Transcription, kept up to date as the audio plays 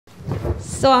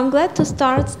So I'm glad to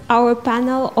start our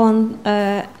panel on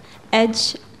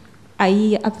Edge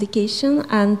IE application,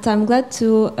 and I'm glad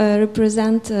to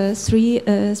represent three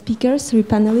speakers, three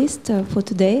panelists for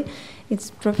today.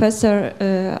 It's Professor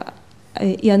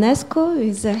Ionescu, who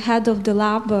is the head of the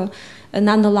lab,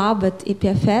 nano lab at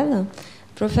EPFL.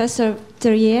 Professor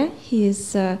Terrier, he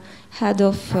is head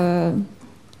of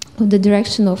the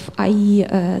direction of IE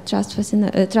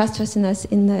trustworthiness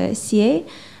in CA,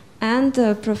 and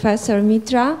Professor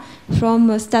Mitra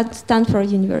from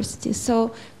Stanford University.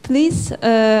 So please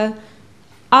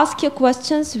ask your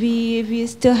questions. We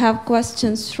still have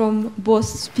questions from both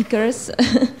speakers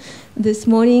this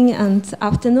morning and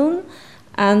afternoon.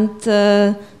 And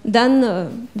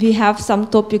then we have some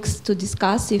topics to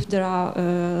discuss if there are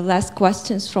less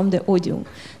questions from the audience.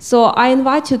 So I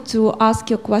invite you to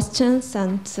ask your questions,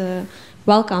 and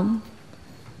welcome.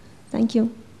 Thank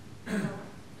you.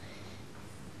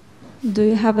 Do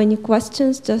you have any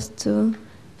questions just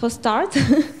for start?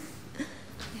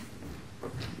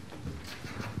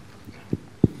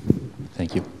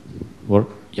 Thank you.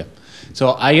 Yeah.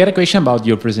 So I had a question about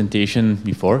your presentation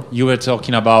before. You were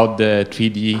talking about the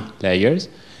 3D layers,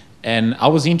 and I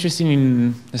was interested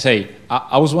in, let's say,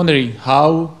 I was wondering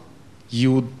how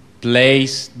you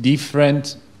place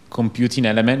different computing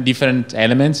different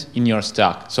elements in your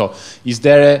stack. So is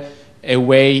there a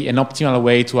way, an optimal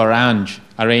way to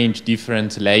arrange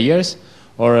different layers,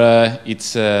 or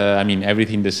it's, I mean,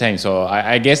 everything the same? So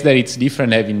I guess that it's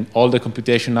different having all the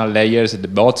computational layers at the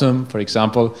bottom, for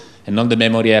example, and not the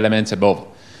memory elements above.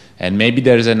 And maybe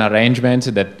there's an arrangement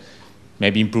that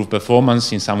maybe improve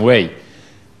performance in some way.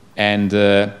 And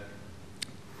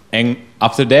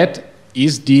after that,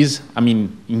 is this, I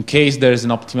mean, in case there's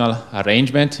an optimal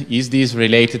arrangement, is this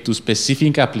related to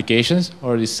specific applications,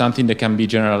 or is something that can be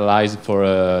generalized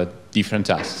for different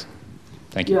tasks?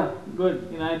 Thank you. Yeah, good.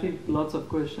 You know, I think lots of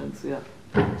questions, yeah.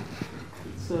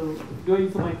 So, do I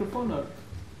use the microphone, or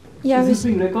yeah, is this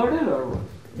being recorded, or what?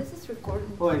 This is recorded.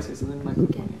 Oh, I see. So then microphone.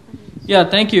 Okay. Yeah,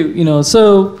 thank you. You know,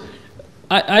 so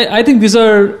I think these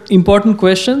are important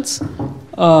questions.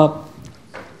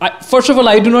 First of all,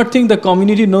 I do not think the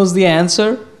community knows the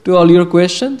answer to all your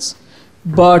questions,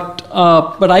 but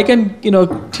I can, you know,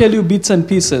 tell you bits and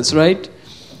pieces, right?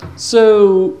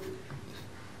 So,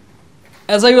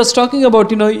 as I was talking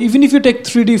about, you know, even if you take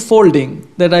 3D folding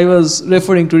that I was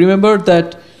referring to, remember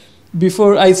that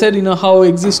before I said, you know, how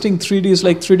existing 3D is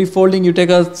like 3D folding, you take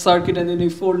a circuit and then you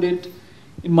fold it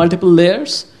in multiple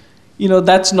layers. You know,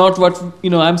 that's not what, you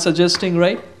know, I'm suggesting,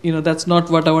 right? You know, that's not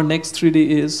what our next 3D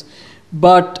is.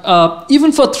 But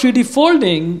even for 3D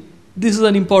folding, this is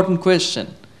an important question.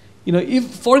 You know,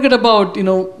 forget about, you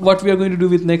know, what we are going to do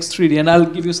with next 3D, and I'll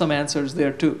give you some answers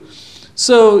there too.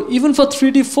 So even for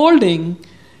 3D folding,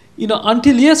 you know,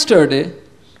 until yesterday,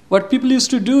 what people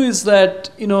used to do is that,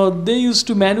 you know, they used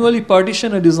to manually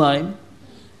partition a design,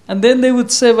 and then they would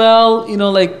say, well, you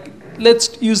know, like,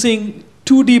 let's using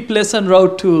 2D place and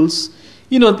route tools.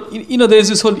 You know, there's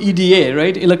this whole EDA,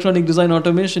 right? Electronic Design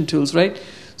Automation tools, right?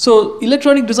 So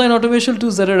electronic design automation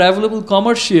tools that are available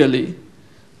commercially,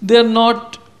 they're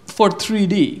not for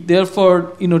 3D. They're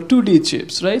for, you know, 2D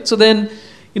chips, right? So then,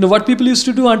 you know, what people used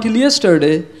to do until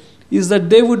yesterday is that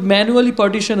they would manually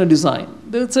partition a design.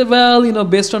 They would say, well, you know,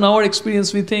 based on our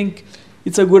experience, we think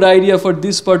it's a good idea for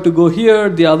this part to go here,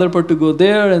 the other part to go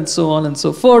there, and so on and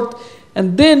so forth.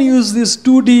 And then use these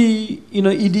 2D, you know,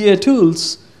 EDA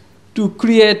tools to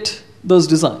create those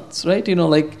designs, right? You know,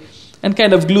 like, and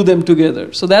kind of glue them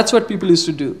together. So that's what people used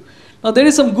to do. Now, there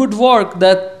is some good work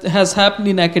that has happened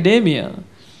in academia,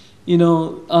 you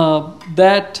know,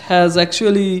 that has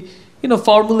actually, you know,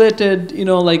 formulated, you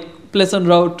know, like place and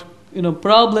route, you know,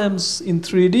 problems in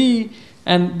 3D,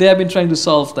 and they have been trying to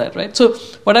solve that, right? So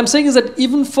what I'm saying is that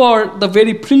even for the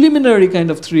very preliminary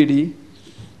kind of 3D,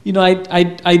 you know,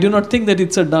 I do not think that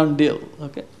it's a done deal,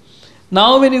 okay?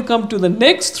 Now, when you come to the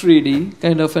next 3D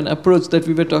kind of an approach that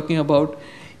we were talking about,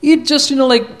 it just, you know,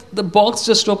 like the box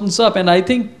just opens up, and I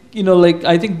think, you know, like,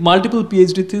 I think multiple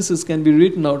PhD theses can be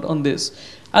written out on this.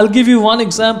 I'll give you one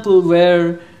example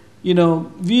where, you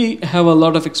know, we have a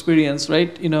lot of experience,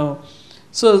 right? You know,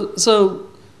 so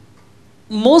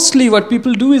mostly what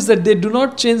people do is that they do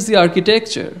not change the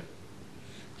architecture,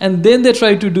 and then they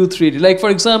try to do 3D. Like,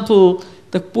 for example,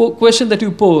 the question that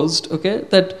you posed, okay,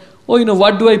 that, oh, you know,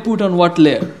 what do I put on what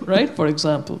layer, right? For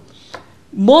example.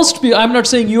 Most people, I'm not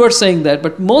saying you are saying that,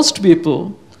 but most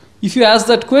people, if you ask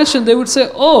that question, they would say,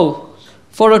 oh,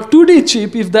 for a 2D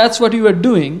chip, if that's what you are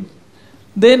doing,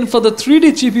 then for the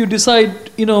 3D chip, you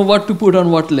decide, you know, what to put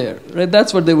on what layer, right?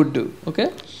 That's what they would do,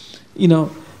 okay? You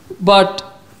know, but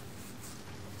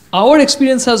our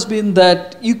experience has been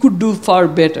that you could do far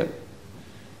better.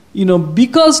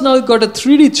 Because now you got a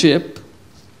 3D chip,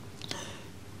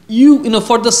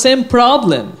 for the same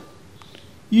problem,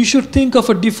 you should think of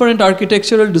a different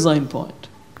architectural design point.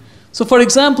 So for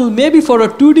example, maybe for a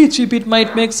 2D chip, it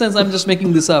might make sense, I'm just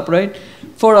making this up, right?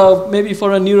 Maybe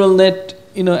for a neural net,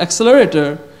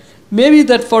 accelerator, maybe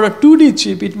that for a 2D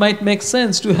chip, it might make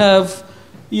sense to have,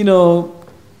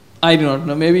 I do not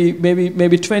know,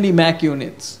 maybe 20 Mac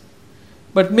units.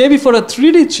 But maybe for a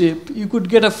 3D chip, you could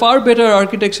get a far better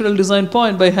architectural design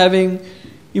point by having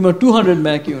 200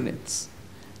 Mac units,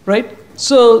 right?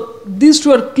 So these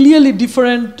two are clearly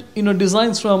different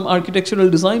designs from architectural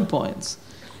design points.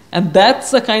 And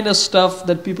that's the kind of stuff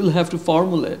that people have to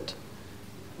formulate.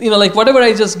 Like whatever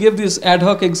I just gave this ad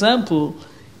hoc example,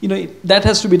 that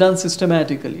has to be done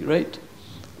systematically, right?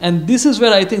 And this is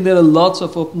where I think there are lots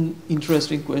of open,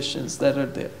 interesting questions that are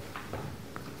there.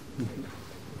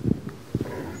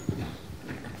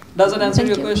 Does that answer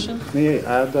your question? May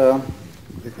I add,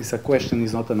 it's a question,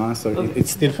 it's not an answer. Okay.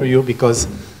 It's still for you because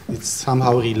it's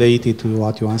somehow related to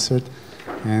what you answered.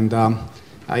 And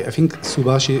I think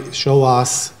Subhasish showed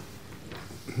us,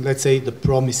 let's say, the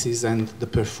promises and the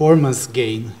performance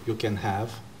gain you can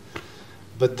have.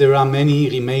 But there are many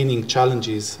remaining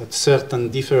challenges at certain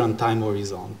different time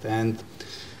horizon. And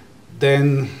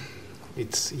then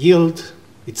it's yield,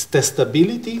 it's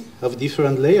testability of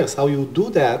different layers, how you do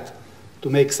that to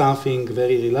make something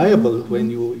very reliable when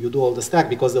you do all the stack,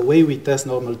 because the way we test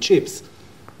normal chips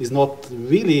is not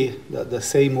really the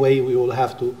same way we will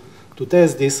have to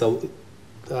test this. So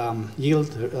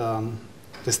yield,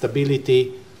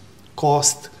 testability,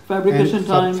 cost,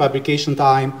 fabrication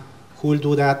time, who will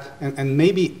do that? And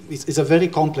maybe it's a very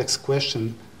complex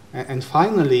question. And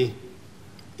finally,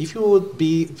 if you would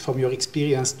be, from your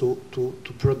experience, to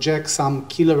project some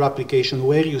killer application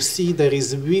where you see there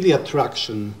is really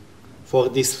attraction for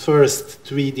this first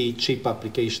 3D chip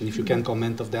application, if you can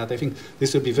comment of that. I think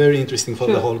this will be very interesting for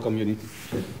the whole community.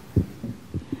 Sure.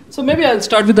 So maybe I'll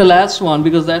start with the last one,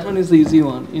 because that one is the easy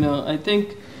one. I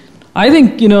think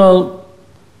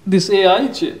this AI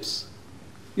chips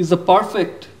is the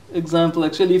perfect example.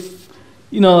 Actually, if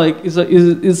it's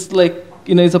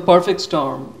a perfect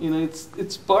storm.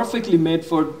 It's perfectly made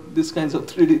for these kinds of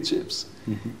 3D chips.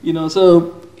 Mm-hmm.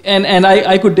 So. And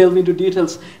I could delve into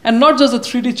details. And not just the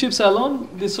 3D chips alone.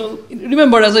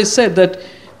 Remember, as I said, that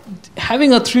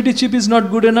having a 3D chip is not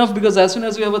good enough, because as soon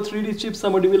as you have a 3D chip,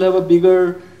 somebody will have a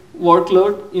bigger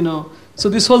workload. So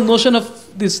this whole notion of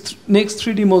this next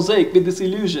 3D mosaic with this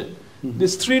illusion,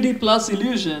 this 3D plus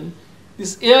illusion,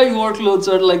 these AI workloads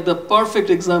are like the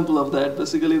perfect example of that,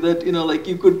 basically, that like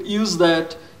you could use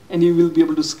that and you will be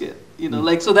able to scale.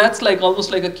 So that's like almost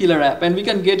like a killer app, and we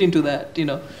can get into that,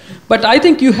 But I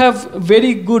think you have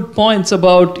very good points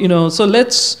about, so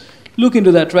let's look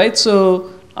into that, right? So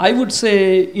I would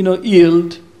say,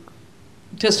 yield,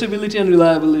 testability and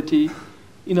reliability,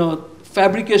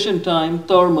 fabrication time,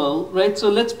 thermal, right? So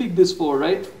let's pick this four,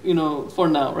 right? For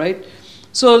now, right?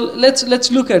 So let's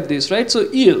look at this, right? So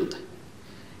yield,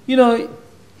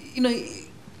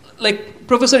 like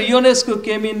Professor Ionescu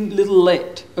came in a little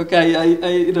late. Okay,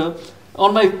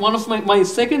 on one of my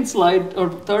second slide or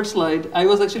third slide, I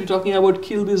was actually talking about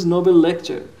Kilby's Nobel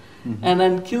lecture, and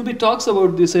then Kilby talks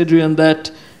about this, Adrian,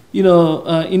 that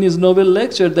in his Nobel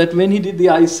lecture, that when he did the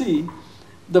IC,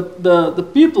 the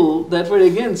people that were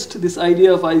against this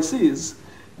idea of ICs,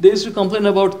 they used to complain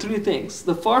about three things.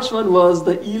 The first one was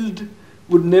the yield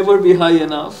would never be high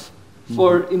enough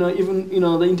for even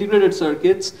the integrated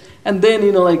circuits, and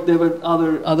then like there were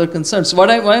other concerns. What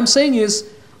I'm saying is,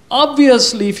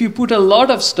 obviously, if you put a lot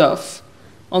of stuff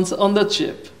on the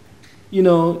chip,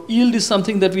 yield is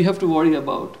something that we have to worry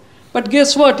about. But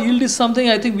guess what? Yield is something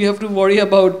I think we have to worry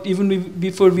about even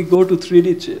before we go to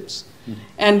 3D chips.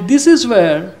 And this is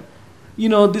where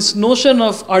this notion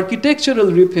of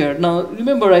architectural repair. Now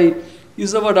remember, I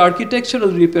used the word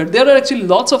architectural repair. There are actually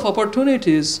lots of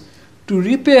opportunities to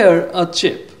repair a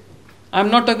chip. I'm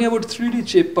not talking about 3D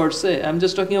chip per se. I'm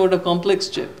just talking about a complex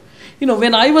chip.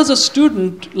 When I was a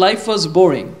student, life was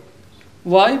boring.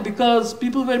 Why? Because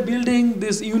people were building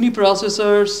these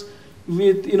uniprocessors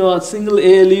with a single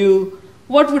ALU.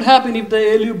 What would happen if the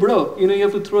ALU broke? You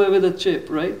have to throw away the chip,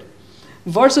 right?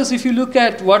 Versus if you look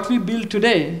at what we build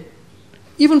today,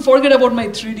 even forget about my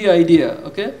 3D idea,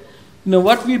 okay?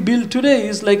 What we build today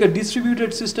is like a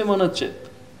distributed system on a chip.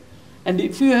 And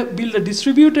if you build a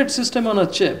distributed system on a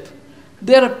chip,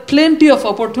 there are plenty of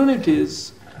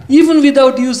opportunities, even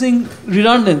without using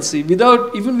redundancy,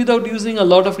 even without using a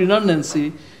lot of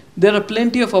redundancy, there are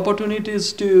plenty of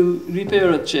opportunities to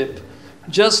repair a chip.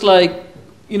 Just like,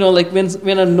 like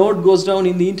when a node goes down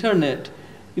in the internet,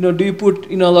 do you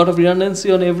put, a lot of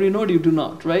redundancy on every node? You do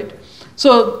not, right?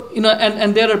 So,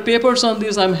 and there are papers on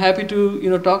this. I'm happy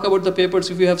to, talk about the papers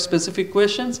if you have specific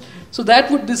questions. So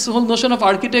this whole notion of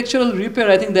architectural repair,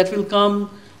 I think that will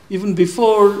come even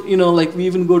before, like we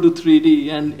even go to 3D.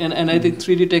 And I think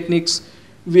 3D techniques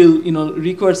will,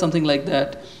 require something like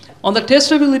that. On the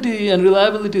testability and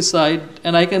reliability side,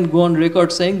 and I can go on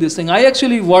record saying this thing, I've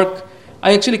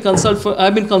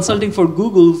been consulting for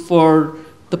Google for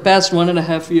the past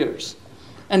 1.5 years.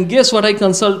 And guess what I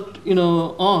consult,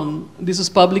 on? This is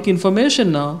public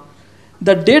information now.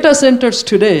 The data centers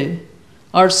today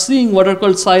are seeing what are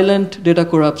called silent data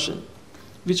corruption,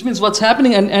 which means what's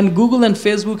happening, and Google and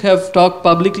Facebook have talked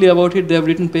publicly about it. They have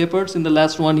written papers in the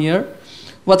last 1 year.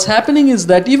 What's happening is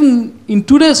that even in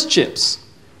today's chips,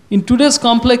 in today's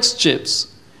complex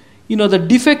chips, the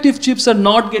defective chips are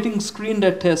not getting screened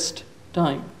at test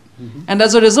time. Mm-hmm. And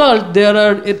as a result, there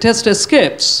are test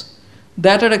escapes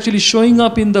that are actually showing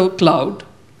up in the cloud.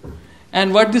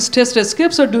 And what these test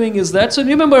escapes are doing is that, so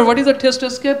remember, what is a test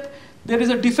escape? There is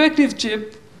a defective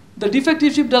chip. The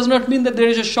defective chip does not mean that there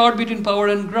is a short between power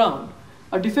and ground.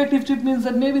 A defective chip means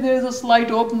that maybe there is a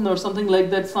slight open or something like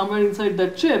that somewhere inside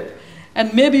that chip.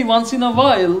 And maybe once in a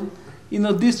while,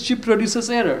 this chip produces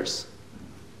errors.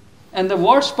 And the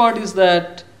worst part is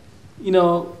that,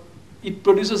 it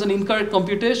produces an incorrect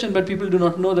computation, but people do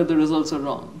not know that the results are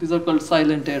wrong. These are called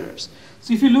silent errors.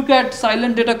 So if you look at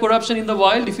silent data corruption in the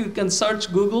wild, if you can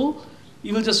search Google,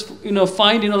 you will just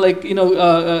find like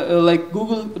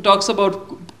Google talks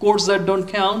about codes that don't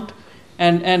count,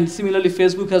 and similarly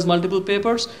Facebook has multiple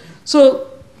papers. So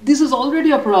this is already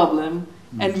a problem,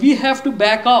 and we have to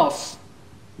back off.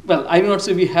 Well, I will not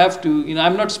say we have to.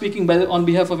 I'm not speaking on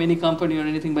behalf of any company or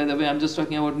anything, by the way. I'm just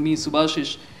talking about me,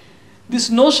 Subhasish. This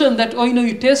notion that,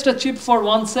 you test a chip for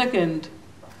 1 second,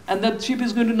 and that chip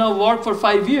is going to now work for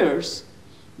 5 years,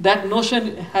 that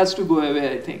notion has to go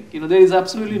away, I think. There is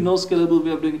absolutely no scalable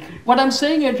way of doing it. What I'm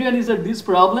saying, Adrian, is that these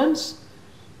problems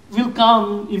will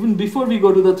come even before we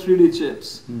go to the 3D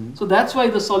chips. Mm-hmm. So that's why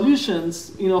the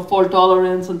solutions, fault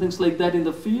tolerance and things like that in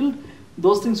the field,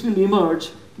 those things will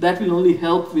emerge. That will only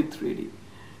help with 3D.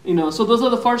 So those are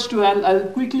the first two. I'll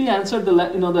quickly answer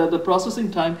the processing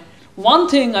time. One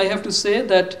thing I have to say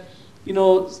that,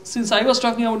 since I was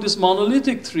talking about this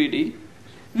monolithic 3D,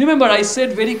 remember I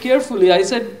said very carefully, I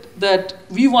said that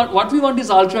what we want is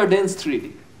ultra-dense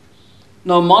 3D.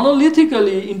 Now,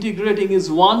 monolithically integrating is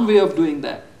one way of doing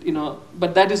that,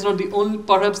 but that is not the only,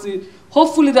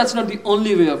 hopefully that's not the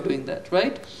only way of doing that,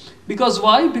 right? Because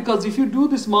why? Because if you do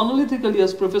this monolithically,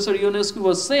 as Professor Ionescu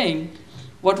was saying,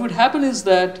 what would happen is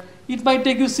that it might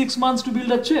take you 6 months to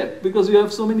build a chip because you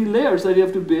have so many layers that you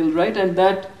have to build, right? And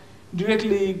that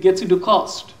directly gets into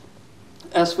cost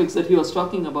aspects that he was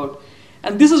talking about.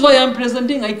 And this is why I'm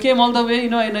presenting. I came all the way,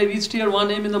 and I reached here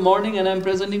 1 a.m. in the morning, and I'm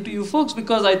presenting to you folks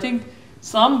because I think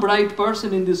some bright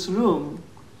person in this room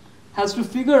has to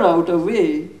figure out a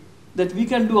way that we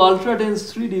can do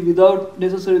ultra-dense 3D without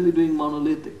necessarily doing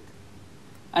monolithic.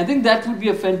 I think that would be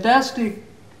a fantastic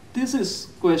thesis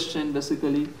question,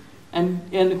 basically. And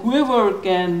whoever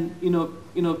can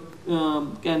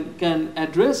can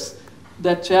address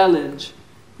that challenge,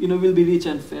 will be rich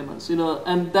and famous.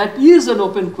 And that is an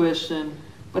open question.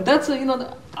 But that's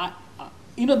that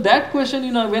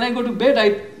question. When I go to bed,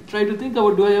 I try to think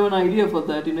about, do I have an idea for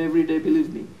that? Every day,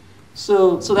 believe me.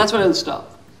 So that's where I'll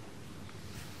stop.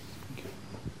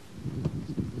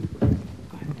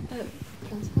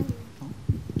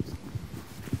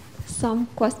 Some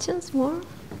questions more?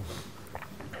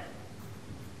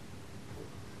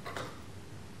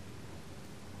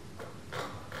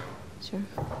 Sure.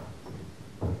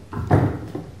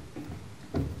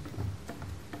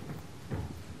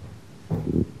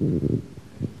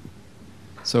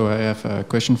 So I have a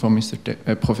question for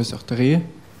Professor Terrier.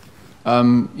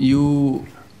 You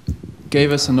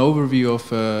gave us an overview of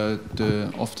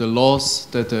the laws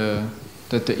that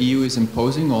the EU is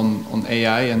imposing on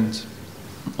AI and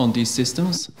on these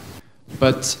systems,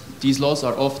 but these laws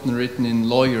are often written in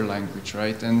lawyer language,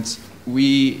 right? And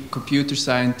we computer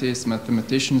scientists,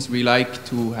 mathematicians, we like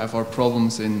to have our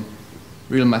problems in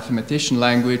real mathematician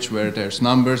language where there's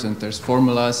numbers and there's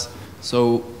formulas.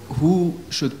 So who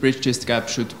should bridge this gap?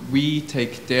 Should we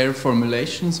take their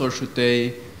formulations, or should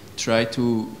they try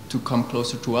to come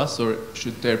closer to us, or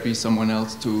should there be someone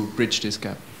else to bridge this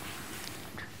gap?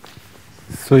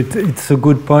 So it's a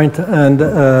good point, and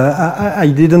I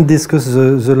didn't discuss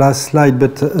the last slide,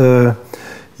 but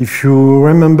if you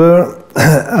remember,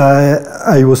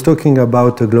 I was talking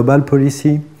about a global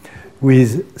policy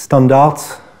with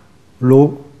standards,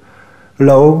 law,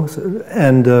 laws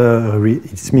and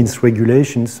it means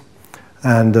regulations,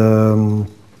 and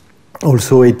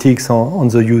also ethics on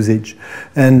the usage.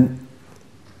 And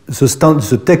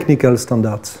the technical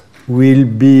standards will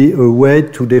be a way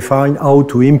to define how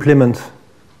to implement,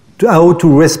 how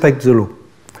to respect the law.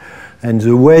 And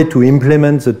the way to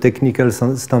implement the technical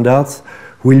standards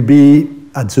will be,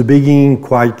 at the beginning,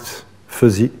 quite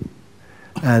fuzzy.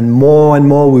 And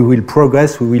more we will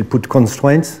progress, we will put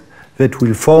constraints that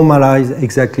will formalize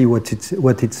exactly what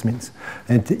it means.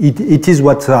 And it is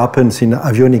what happens in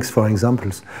avionics, for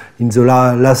example. In the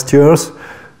last years,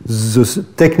 the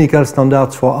technical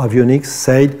standards for avionics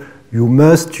said you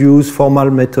must use formal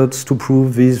methods to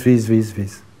prove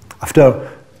this. After,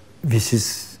 this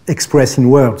is expressed in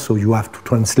words, so you have to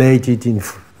translate it in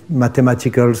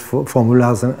mathematical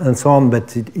formulas and so on,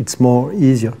 but it's more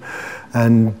easier.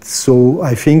 And so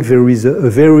I think there is a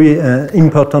very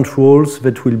important rules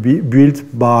that will be built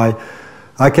by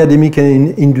academic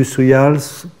and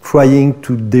industrials trying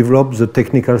to develop the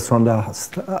technical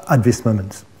standards at this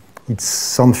moment. It's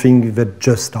something that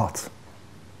just starts.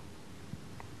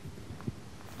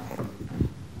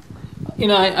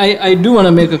 I do want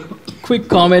to make a quick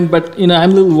comment, but I'm a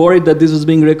little worried that this is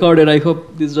being recorded. I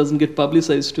hope this doesn't get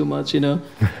publicized too much,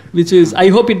 which is, I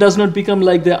hope it does not become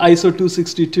like the ISO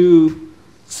 262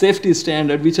 safety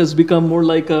standard, which has become more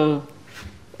like a,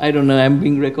 I don't know, I'm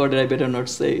being recorded, I better not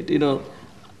say it,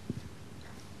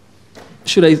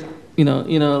 Should I,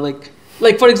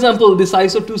 like for example, this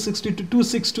ISO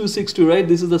 262, right?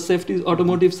 This is the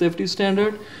automotive safety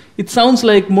standard. It sounds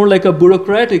like more like a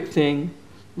bureaucratic thing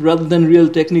rather than real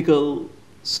technical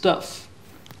stuff.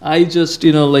 I just,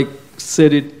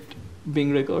 said it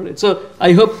being recorded. So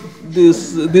I hope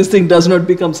this thing does not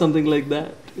become something like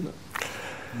that.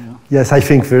 Yes, I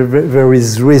think there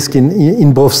is risk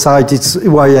in both sides. It's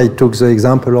why I took the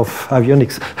example of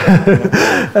avionics.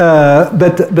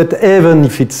 But even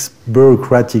if it's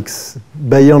bureaucratic,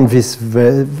 beyond this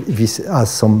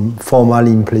has some formal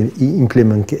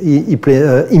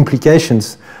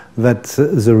implications that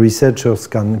the researchers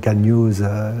can use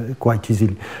quite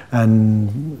easily. And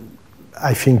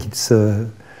I think it's a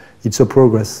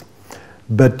progress.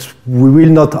 But we will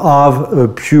not have a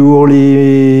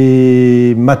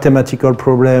purely mathematical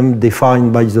problem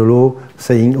defined by the law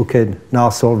saying, okay, now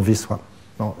solve this one.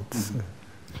 No, it's,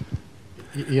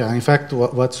 yeah, in fact,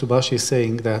 what Subhasish is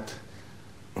saying, that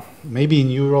maybe in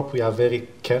Europe we are very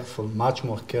careful, much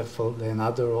more careful than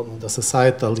other on the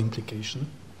societal implication.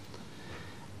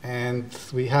 And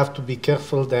we have to be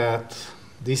careful that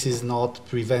this is not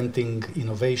preventing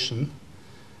innovation,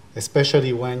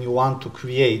 especially when you want to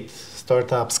create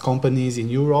startups, companies in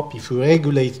Europe. If you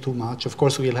regulate too much, of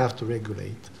course we'll have to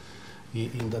regulate.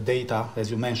 In the data,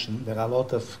 as you mentioned, there are a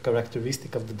lot of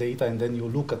characteristics of the data, and then you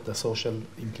look at the social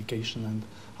implication and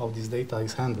how this data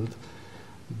is handled.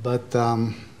 But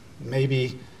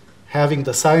maybe having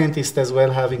the scientists as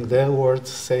well having their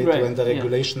words said when the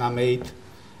regulations are made.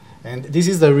 And this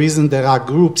is the reason there are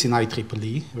groups in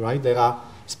IEEE, right? There are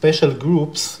special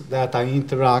groups that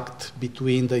interact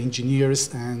between the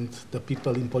engineers and the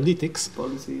people in politics.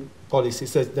 Policy.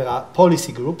 So there are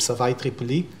policy groups of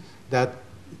IEEE that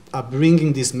are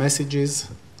bringing these messages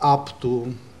up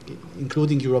to,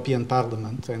 including European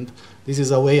Parliament. And this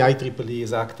is a way IEEE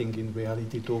is acting in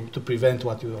reality to prevent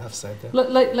what you have said.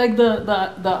 Like the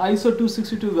ISO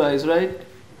 262 guys, right?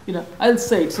 I'll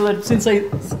say it so that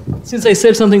since I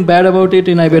said something bad about it,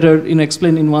 and I better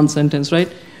explain in one sentence,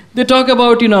 right? They talk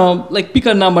about, like pick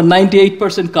a number,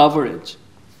 98% coverage.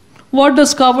 What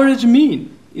does coverage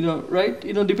mean? Right?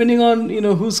 Depending on,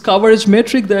 whose coverage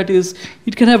metric that is,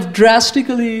 it can have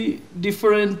drastically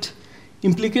different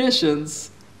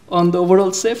implications on the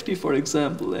overall safety, for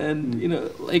example. And,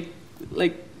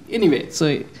 anyway,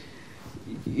 so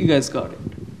you guys got it.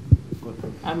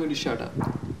 I'm going to shut up.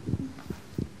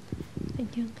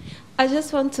 Thank you. I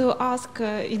just want to ask,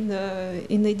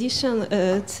 in addition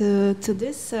to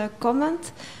this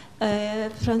comment,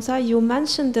 François, you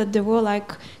mentioned that there were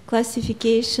like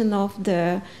classification of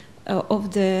the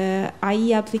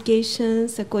IE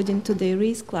applications according to their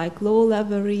risk, like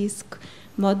low-level risk,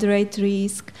 moderate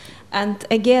risk, and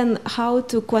again, how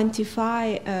to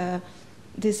quantify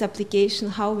this application,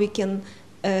 how we can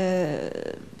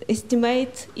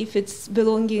estimate if it's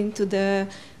belonging to the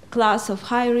class of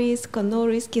high risk or no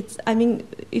risk.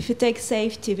 If you take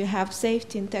safety, we have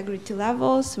safety integrity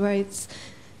levels where it's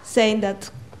saying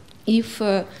that if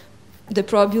the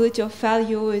probability of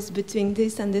failure is between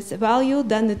this and this value,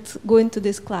 then it's going to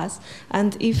this class.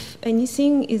 And if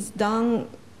anything is done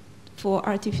for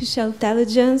artificial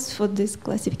intelligence for this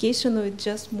classification, or it's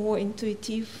just more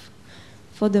intuitive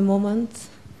for the moment?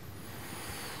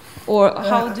 Or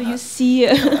how do you see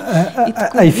it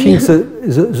I think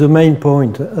the main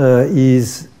point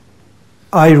is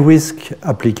high-risk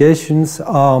applications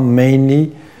are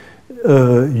mainly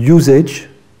usage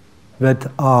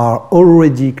that are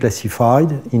already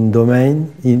classified in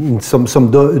domain, in some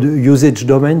usage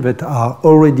domain that are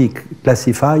already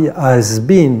classified as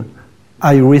being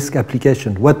high-risk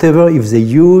application, whatever if they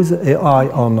use AI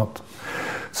or not.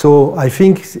 So I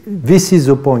think this is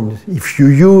the point. If you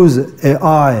use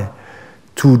AI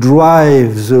to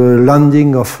drive the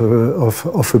landing of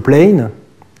a plane,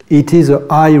 it is a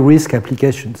high-risk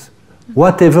application.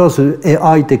 Whatever the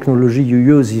AI technology you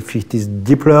use, if it is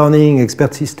deep learning,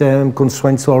 expert system,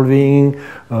 constraint solving,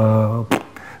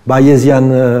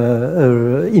 Bayesian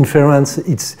inference,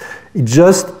 it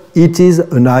is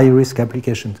an high-risk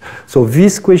application. So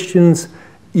these questions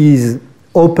is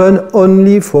open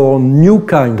only for new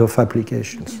kind of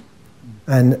applications.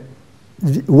 And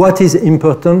what is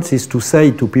important is to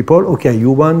say to people, okay,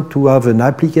 you want to have an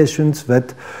application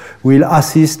that will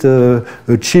assist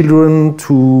children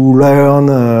to learn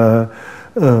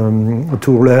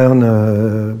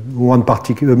one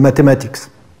particular mathematics.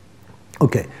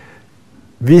 Okay,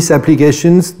 this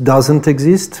application doesn't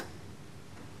exist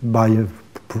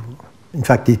in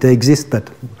fact it exists, but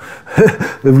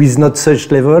with not such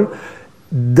level.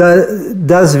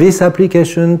 Does this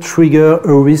application trigger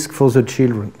a risk for the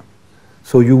children?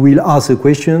 So you will ask the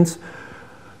questions,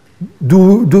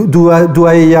 do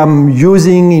I am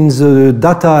using in the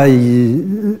data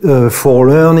for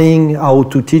learning how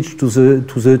to teach to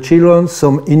the children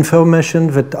some information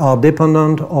that are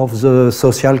dependent of the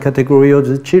social category of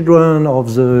the children,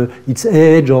 of its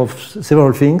age, of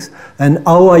several things, and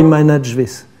how I manage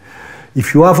this?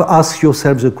 If you have asked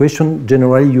yourself the question,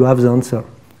 generally you have the answer.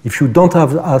 If you don't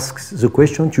have asked the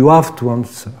question, you have to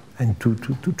answer and to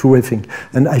rethink.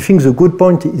 And I think the good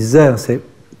point is there. Say,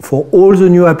 for all the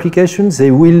new applications,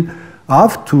 they will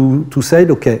have to say,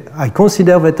 okay, I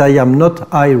consider that I am not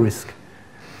high risk.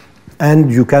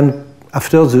 And you can,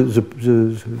 after the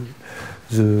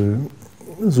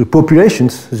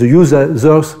populations, the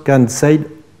users can say,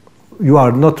 you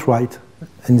are not right,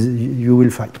 and you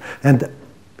will fight. And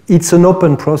it's an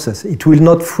open process. It will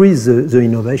not freeze the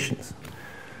innovations.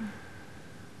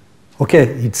 Okay,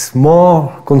 it's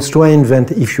more constrained than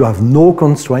if you have no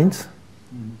constraints,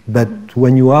 but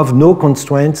when you have no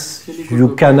constraints,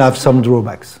 you can have some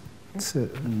drawbacks.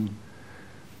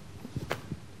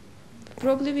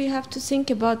 Probably we have to think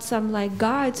about some like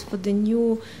guides for the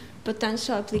new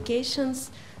potential applications,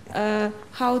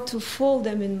 how to fold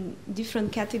them in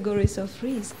different categories of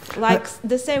risk. Like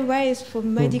the same way as for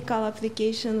medical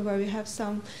application where we have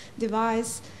some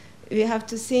device, we have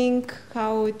to think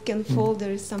how it can fold.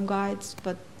 There is some guides,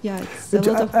 but yeah, it's a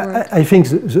lot of work. I think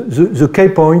the key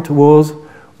point was,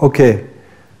 okay,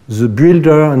 the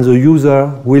builder and the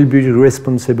user will be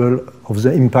responsible of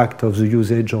the impact of the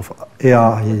usage of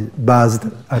AI-based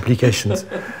applications.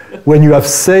 When you have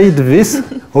said this,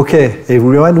 okay,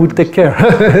 everyone will take care.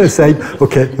 Say,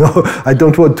 okay, no, I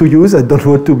don't want to use, I don't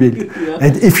want to build. Yeah.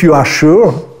 And if you are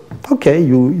sure, okay,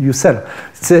 you sell.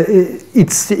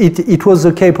 It was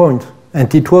the key point,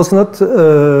 and it was not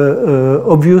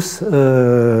obvious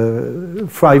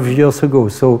 5 years ago.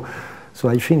 So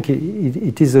I think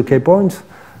it is a key point.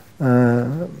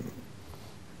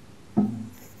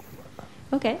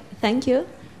 Okay, thank you.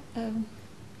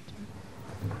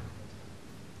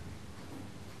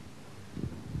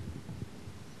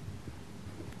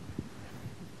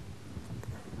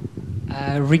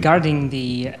 Regarding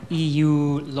the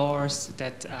EU laws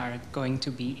that are going to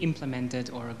be implemented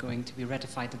or are going to be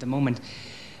ratified at the moment,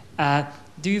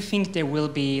 do you think there will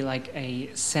be like a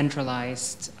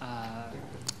centralized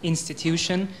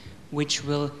institution which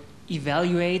will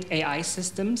evaluate AI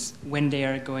systems when they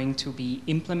are going to be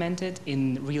implemented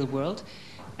in real world?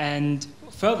 And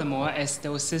furthermore, as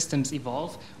those systems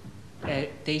evolve,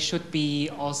 they should be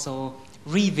also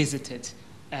revisited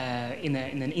in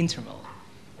an interval.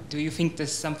 Do you think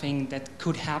this is something that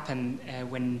could happen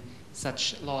when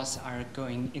such laws are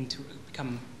going to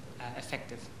become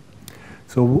effective?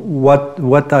 So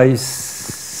what I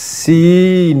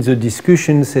see in the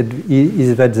discussions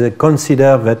is that they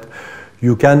consider that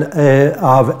you can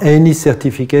have any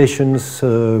certifications,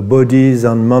 bodies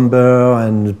and members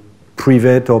and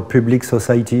private or public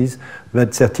societies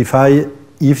that certify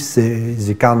if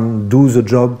they can do the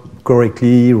job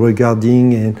correctly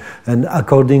regarding and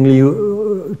accordingly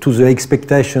to the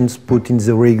expectations put in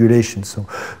the regulations.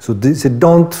 So they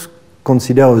don't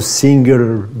consider a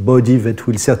single body that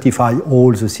will certify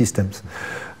all the systems.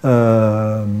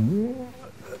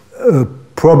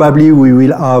 probably we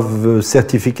will have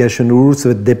certification rules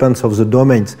that depends on the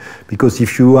domains. Because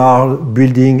if you are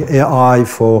building AI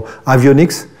for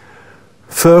avionics,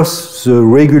 first the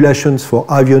regulations for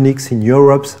avionics in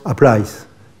Europe applies.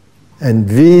 And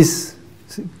this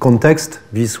context,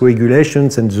 these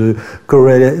regulations and the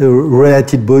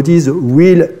related bodies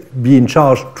will be in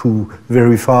charge to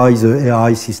verify the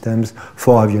AI systems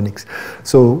for avionics.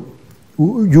 So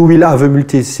you will have a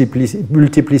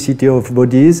multiplicity of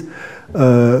bodies.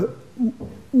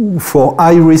 For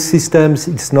high-risk systems,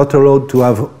 it's not allowed to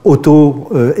have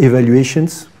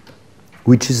auto-evaluations,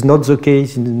 which is not the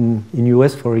case in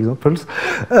US, for example.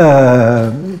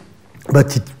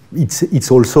 But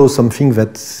it's also something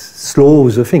that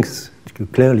slows the things,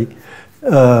 clearly.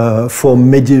 For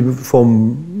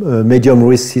medium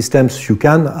risk systems, you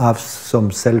can have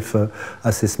some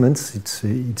self-assessments.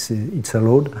 It's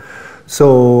allowed.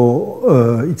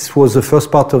 So it was the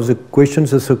first part of the question.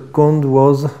 The second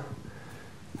was?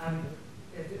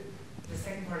 The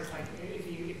second part is like,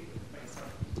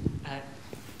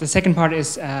 the second part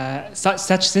is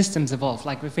such systems evolve.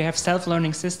 Like if we have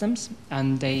self-learning systems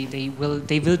and they will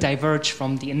diverge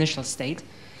from the initial state.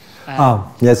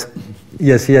 Yes.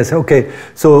 Okay.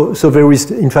 So there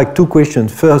is in fact two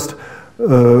questions. First,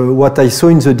 what I saw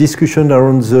in the discussion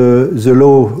around the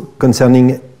law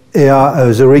concerning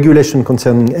AI, the regulation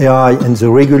concerning AI and the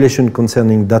regulation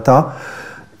concerning data,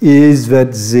 is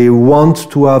that they want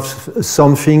to have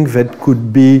something that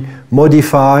could be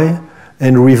modified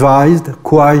and revised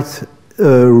quite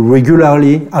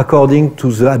regularly according to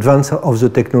the advance of the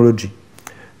technology.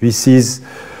 This is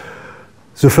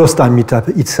the first time it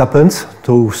happens,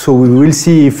 so we will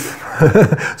see if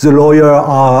the lawyers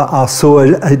are so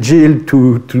agile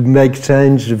to make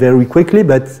change very quickly,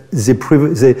 but they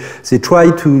try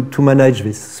to manage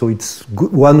this. So it's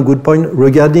one good point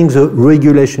regarding the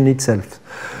regulation itself.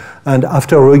 And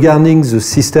after regarding the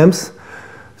systems,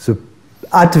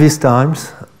 at these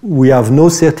times, we have no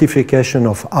certification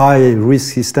of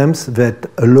high-risk systems that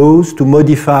allows to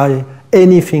modify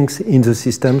anything in the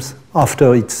systems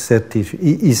after its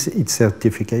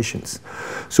certifications.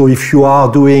 So if you are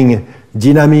doing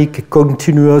dynamic,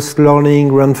 continuous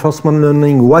learning, reinforcement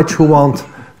learning, what you want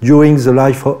during the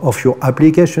life of your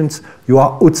applications, you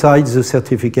are outside the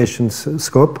certifications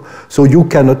scope, so you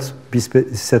cannot be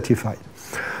certified.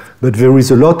 But there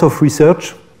is a lot of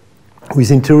research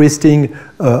with interesting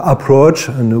approach,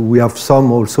 and we have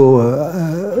some also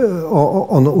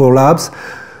on our labs,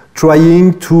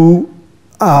 trying to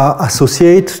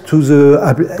associate to the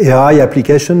AI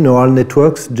application, neural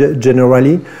networks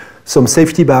generally, some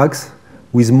safety bags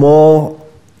with more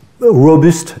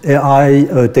robust AI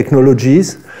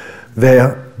technologies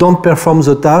that don't perform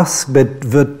the task, but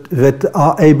that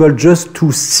are able just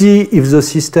to see if the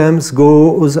systems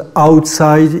goes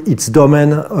outside its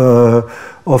domain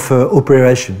of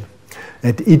operation.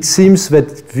 And it seems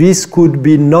that this could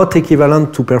be not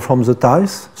equivalent to perform the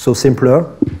task, so simpler,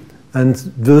 and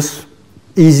thus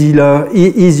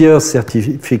easier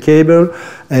certificable,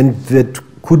 and that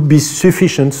could be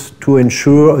sufficient to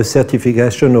ensure a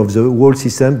certification of the whole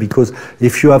system, because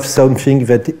if you have something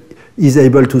that is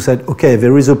able to say, okay,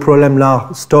 there is a problem now,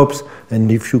 stops,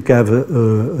 and if you have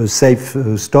a safe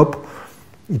stop,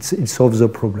 it solves the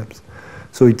problems.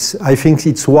 So I think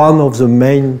it's one of the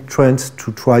main trends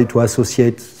to try to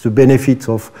associate the benefits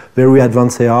of very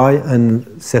advanced AI and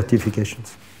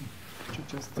certifications.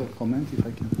 Just a comment, if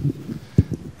I can.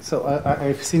 So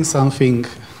I've seen something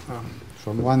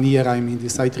from 1 year. I'm in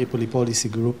this IEEE policy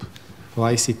group for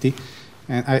ICT,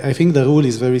 and I think the rule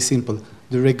is very simple.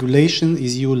 The regulation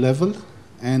is EU level,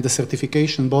 and the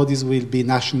certification bodies will be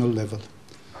national level.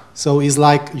 So it's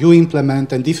like you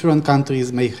implement, and different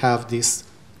countries may have this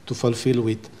to fulfill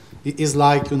with. It is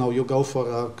like, you go for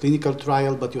a clinical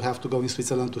trial, but you have to go in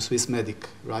Switzerland to Swissmedic,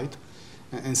 right?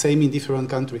 And same in different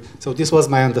countries. So this was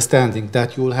my understanding,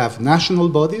 that you will have national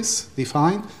bodies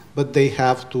defined, but they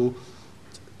have to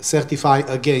certify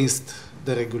against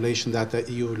the regulation at the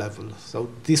EU level. So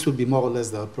this would be more or less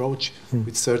the approach,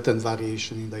 with certain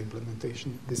variation in the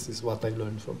implementation. This is what I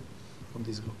learned from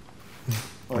this group.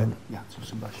 And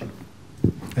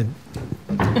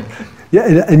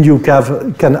you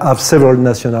can have several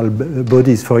national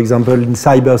bodies. For example, in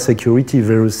cybersecurity,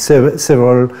 there are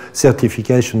several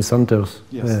certification centers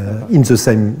in the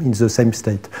same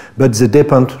state, but they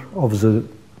depend of the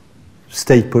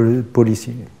state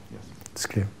policy. Yes. It's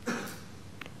clear.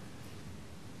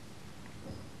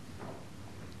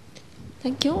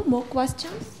 Thank you. More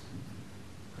questions?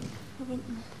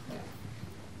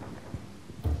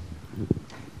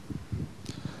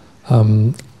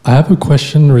 I have a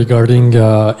question regarding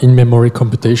in-memory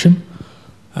computation.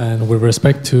 And with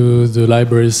respect to the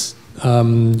libraries,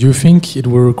 do you think it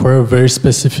will require very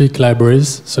specific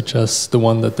libraries, such as the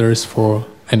one that there is for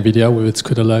NVIDIA with its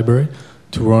CUDA library,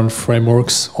 to run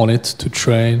frameworks on it to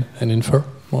train and infer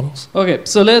models? Okay,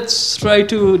 so let's try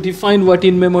to define what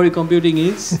in-memory computing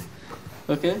is.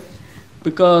 Okay,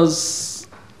 because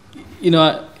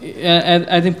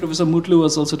I think Professor Mutlu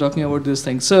was also talking about this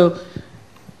thing. So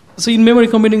in-memory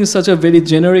computing is such a very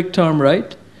generic term,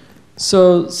 right?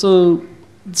 So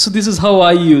this is how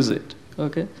I use it.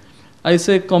 Okay, I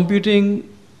say computing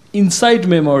inside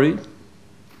memory,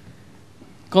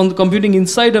 computing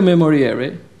inside a memory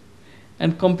array,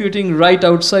 and computing right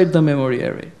outside the memory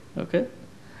array. Okay,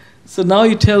 so now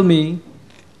you tell me,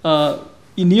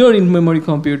 in your in-memory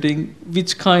computing,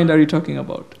 which kind are you talking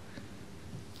about?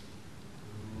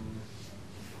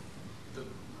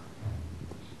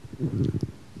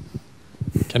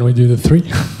 Can we do the three?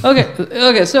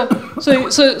 Okay.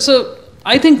 So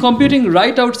I think computing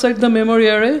right outside the memory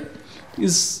array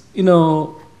is,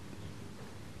 well,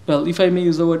 if I may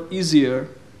use the word easier,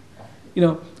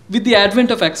 with the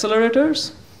advent of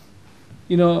accelerators,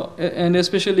 and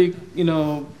especially,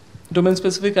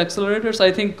 domain-specific accelerators,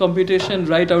 I think computation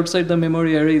right outside the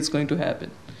memory array is going to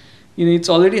happen. It's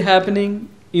already happening,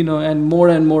 and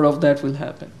more of that will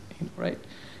happen, right?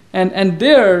 And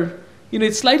there,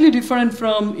 it's slightly different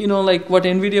from, like what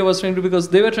NVIDIA was trying to do, because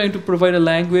they were trying to provide a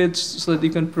language so that you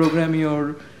can program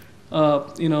your,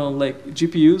 like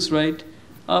GPUs, right?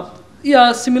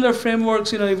 Yeah, similar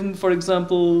frameworks, even for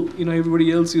example,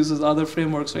 everybody else uses other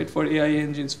frameworks, right, for AI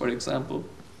engines, for example.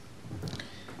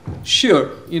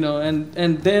 Sure,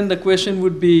 and then the question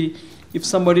would be, if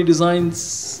somebody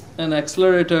designs an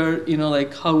accelerator,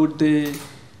 like how would they,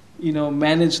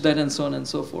 manage that and so on and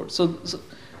so forth. So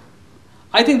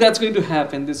I think that's going to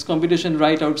happen, this computation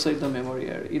right outside the memory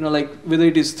area. Like whether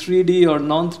it is 3D or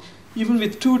even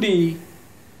with 2D,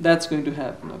 that's going to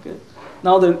happen, okay?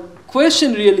 Now the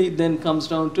question really then comes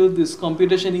down to this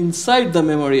computation inside the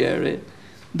memory array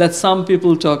that some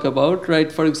people talk about,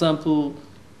 right? For example,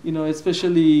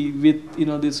 especially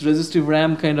with this resistive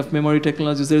RAM kind of memory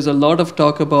technologies, there's a lot of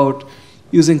talk about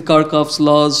using Kirchhoff's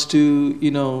laws to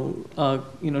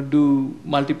do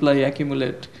multiply,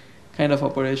 accumulate kind of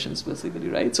operations, basically,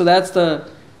 right? So that's the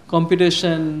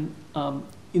computation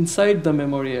inside the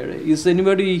memory array. Is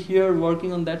anybody here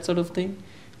working on that sort of thing,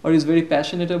 or is very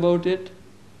passionate about it?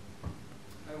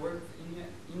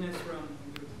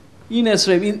 In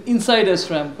SRAM, inside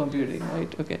SRAM computing,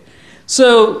 right? Okay,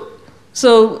 so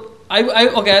I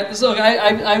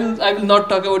will not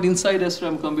talk about inside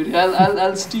SRAM computing.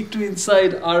 I'll stick to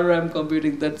inside RRAM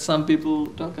computing that some people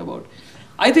talk about.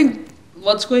 I think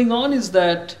what's going on is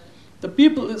that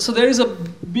so there is a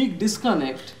big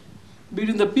disconnect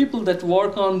between the people that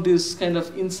work on this kind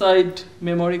of inside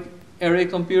memory array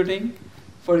computing,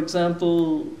 for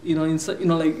example,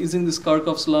 like using this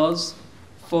Kirchhoff's laws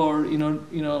for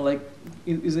like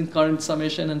using current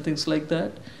summation and things like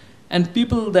that, and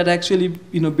people that actually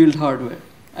build hardware.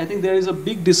 I think there is a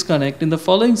big disconnect in the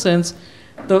following sense.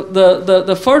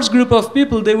 The first group of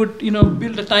people, they would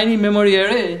build a tiny memory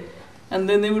array, and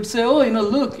then they would say, oh,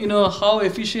 look, how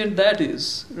efficient that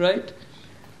is, right?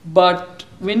 But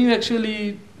when you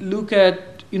actually look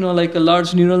at like a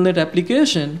large neural net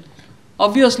application,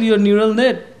 obviously your neural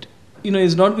net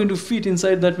is not going to fit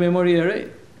inside that memory array.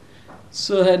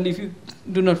 So, and if you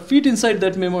do not fit inside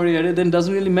that memory array, then it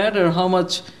doesn't really matter how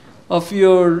much of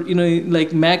your,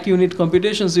 like Mac unit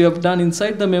computations you have done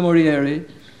inside the memory array.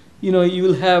 You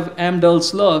will have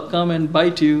Amdahl's law come and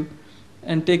bite you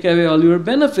and take away all your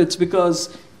benefits,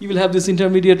 because you will have these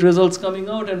intermediate results coming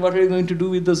out, and what are you going to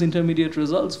do with those intermediate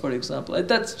results, for example?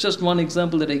 That's just one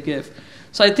example that I gave.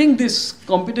 So I think this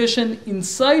computation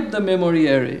inside the memory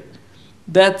array,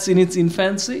 that's in its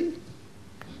infancy.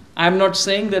 I'm not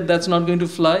saying that that's not going to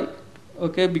fly,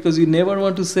 okay, because you never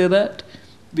want to say that,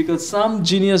 because some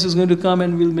genius is going to come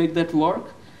and will make that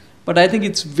work. But I think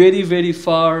it's very, very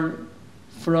far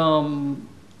from,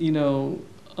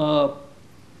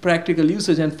 practical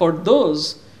usage. And for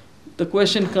those, the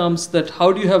question comes that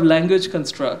how do you have language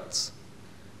constructs?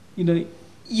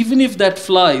 Even if that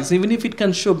flies, even if it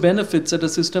can show benefits at a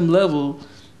system level,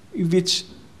 which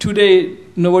today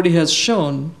nobody has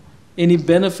shown any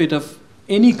benefit of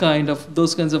any kind of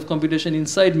those kinds of computation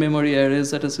inside memory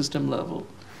arrays at a system level.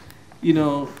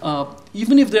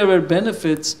 Even if there were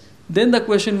benefits, then the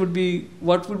question would be,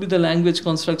 what would be the language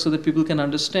construct so that people can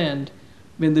understand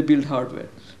when they build hardware?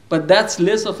 But that's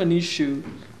less of an issue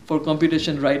for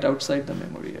computation right outside the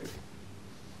memory area.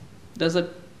 Does that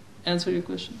answer your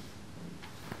question?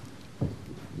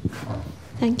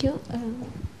 Thank you.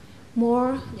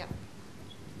 More? Yeah.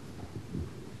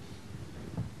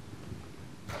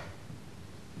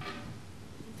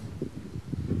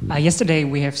 Yesterday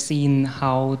we have seen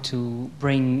how to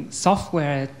bring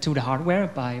software to the hardware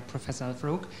by Professor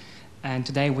Al-Farouk, and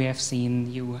today we have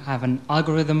seen you have an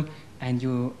algorithm and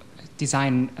you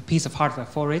design a piece of hardware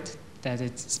for it that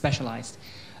it's specialized.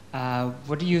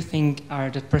 What do you think are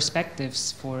the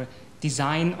perspectives for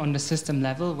design on the system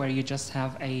level, where you just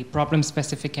have a problem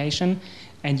specification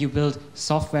and you build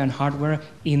software and hardware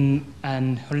in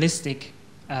an holistic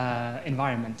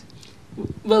environment?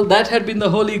 Well, that had been the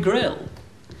holy grail,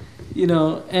 you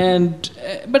know,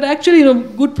 but actually, you know,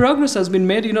 good progress has been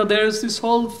made. You know, there is this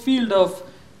whole field of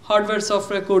hardware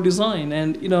software co-design,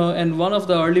 and you know, and one of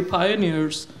the early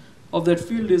pioneers of that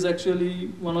field is actually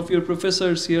one of your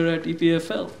professors here at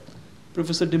EPFL,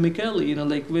 Professor De Micheli. You know,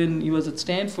 like when he was at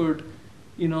Stanford,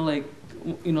 like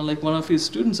one of his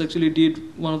students actually did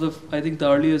one of the, I think, the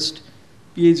earliest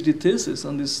PhD thesis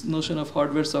on this notion of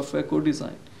hardware software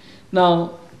co-design.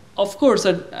 Now, of course,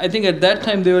 I think at that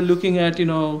time they were looking at,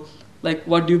 like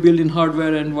what do you build in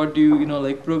hardware and what do you,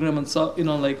 like program and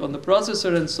like on the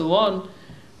processor and so on.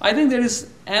 I think there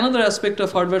is another aspect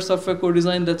of hardware software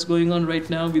co-design that's going on right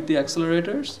now with the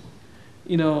accelerators,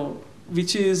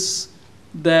 which is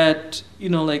that,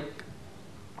 like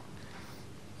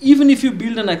even if you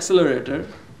build an accelerator,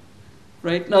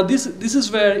 right? Now this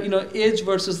is where, edge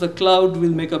versus the cloud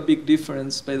will make a big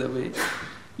difference, by the way.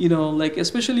 Like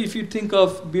especially if you think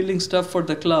of building stuff for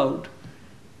the cloud,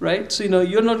 right? So,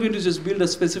 you're not going to just build a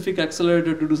specific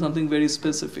accelerator to do something very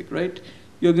specific, right?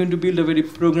 You're going to build a very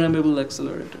programmable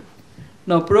accelerator.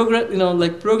 Now,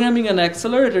 like programming an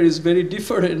accelerator is very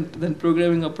different than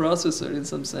programming a processor in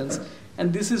some sense.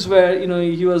 And this is where,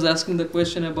 he was asking the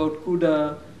question about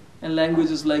CUDA and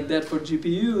languages like that for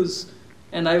GPUs.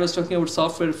 And I was talking about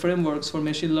software frameworks for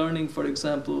machine learning, for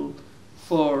example,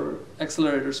 for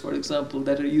accelerators, for example,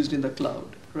 that are used in the cloud,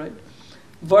 right?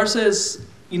 Versus,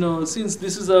 since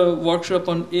this is a workshop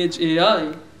on edge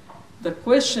AI, the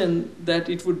question that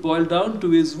it would boil down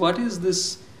to is what is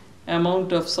this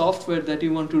amount of software that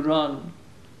you want to run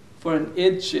for an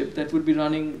edge chip that would be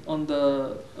running on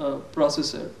the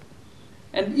processor?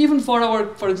 And even for our,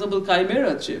 for example,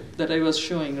 Chimera chip that I was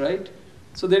showing, right?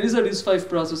 So there is a RISC-V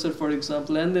processor, for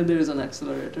example, and then there is an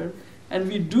accelerator. And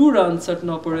we do run certain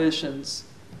operations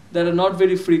that are not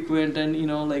very frequent, and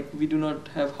like we do not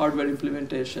have hardware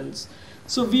implementations.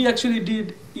 So we actually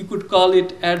did, you could call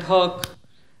it ad hoc,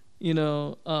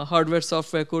 hardware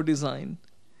software co-design.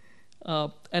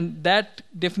 And that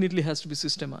definitely has to be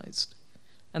systemized.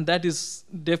 And that is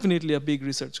definitely a big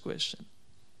research question.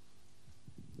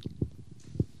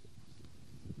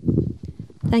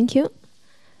 Thank you.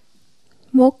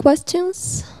 More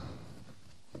questions?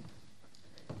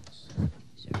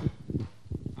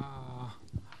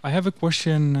 I have a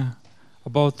question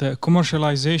about the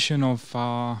commercialization of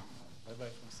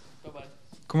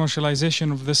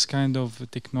this kind of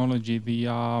technology. The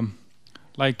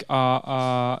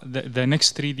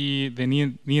next 3D, the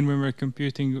near memory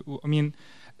computing. I mean,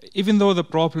 even though the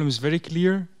problem is very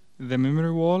clear, the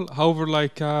memory wall. However,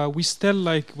 we still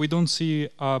we don't see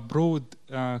a broad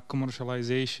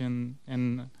commercialization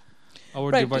in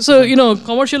our devices. So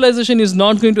commercialization is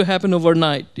not going to happen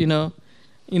overnight.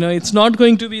 It's not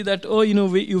going to be that,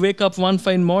 you wake up one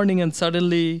fine morning and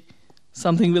suddenly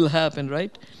something will happen,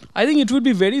 right? I think it would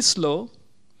be very slow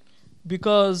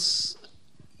because,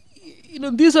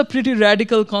 these are pretty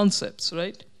radical concepts,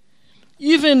 right?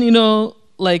 Even,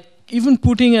 even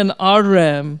putting an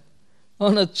RRAM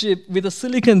on a chip with a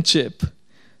silicon chip,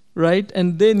 right?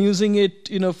 And then using it,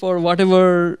 for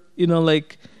whatever,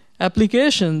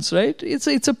 applications, right?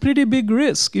 It's a pretty big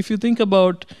risk if you think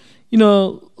about,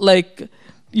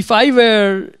 if I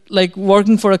were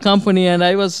working for a company and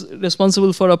I was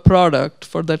responsible for a product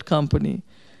for that company,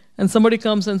 and somebody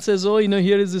comes and says,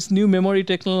 here is this new memory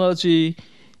technology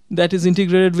that is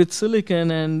integrated with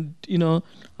silicon, and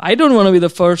I don't want to be the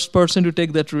first person to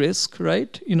take that risk,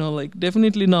 right?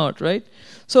 Definitely not, right?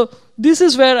 So this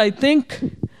is where I think,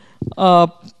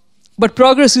 but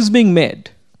progress is being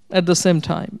made at the same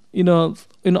time, in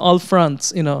all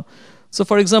fronts, So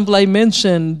for example, I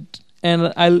mentioned,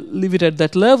 and I'll leave it at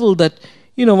that level, that,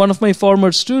 one of my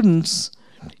former students,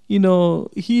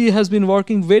 he has been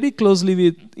working very closely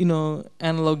with,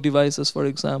 analog devices, for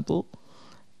example.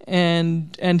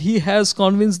 And he has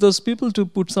convinced those people to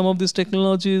put some of these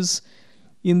technologies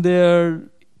in their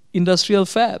industrial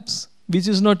fabs, which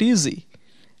is not easy.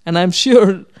 And I'm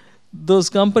sure those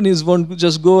companies won't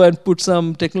just go and put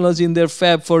some technology in their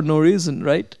fab for no reason,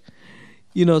 right?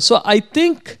 So I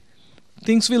think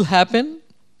things will happen.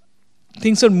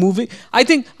 Things are moving. I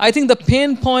think the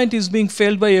pain point is being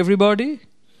felt by everybody,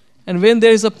 And when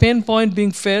there is a pain point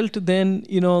being felt, then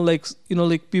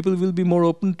like people will be more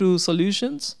open to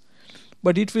solutions,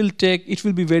 but it will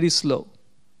be very slow.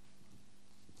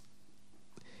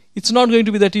 It's not going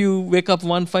to be that you wake up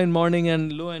one fine morning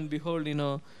and lo and behold,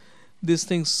 these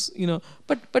things,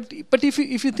 But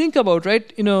if you think about,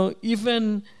 right,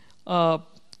 even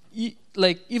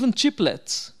even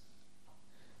chiplets,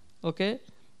 okay,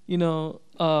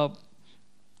 the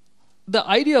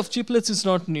idea of chiplets is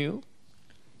not new.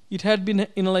 It had been,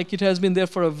 it has been there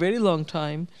for a very long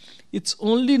time. It's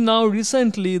only now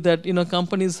recently that,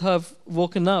 companies have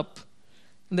woken up.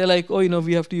 And they're like, oh,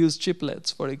 we have to use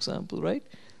chiplets, for example, right?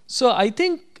 So I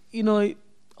think,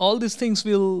 all these things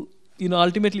will,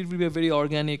 ultimately it will be a very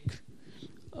organic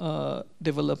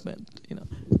development,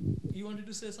 You wanted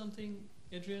to say something,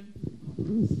 Adrian?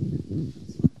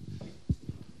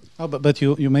 Oh, but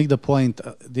you make the point.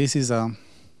 This is the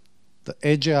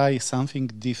Edge AI is something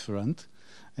different.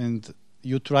 And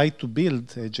you try to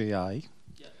build Edge AI,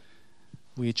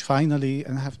 which finally,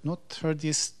 and I have not heard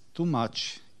this too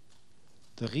much,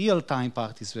 the real-time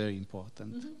part is very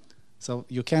important. Mm-hmm. So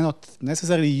you cannot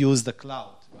necessarily use the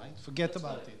cloud, right? Forget That's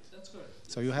about correct. It. That's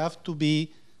correct. So you have to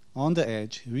be on the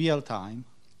edge, real-time,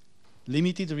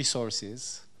 limited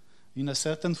resources, in a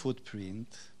certain footprint,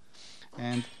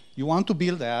 and you want to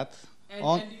build that. And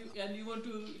you want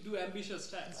to do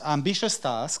ambitious tasks. Ambitious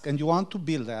task, and you want to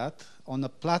build that on a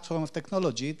platform of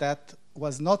technology that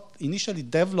was not initially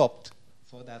developed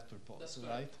for that purpose,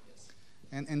 right?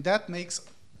 Yes. And that makes,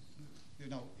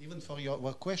 even for your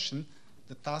question,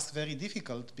 the task very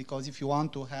difficult, because if you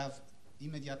want to have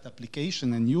immediate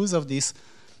application and use of this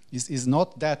is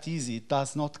not that easy. It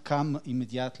does not come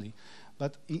immediately.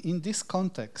 But in this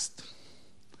context,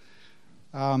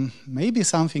 maybe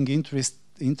something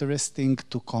interesting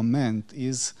to comment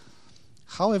is,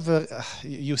 however,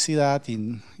 you see that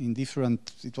in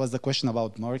different, it was the question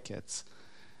about markets,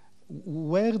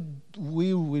 where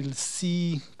we will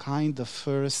see kind of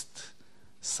first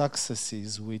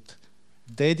successes with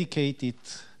dedicated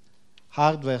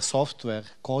hardware, software,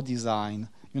 co-design.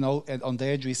 And on the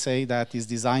edge we say that is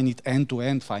design it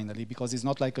end-to-end finally, because it's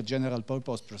not like a general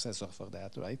purpose processor for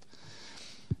that, right?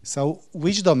 So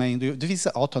which domain? This is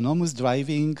autonomous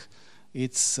driving.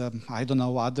 It's, I don't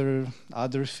know,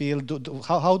 other field.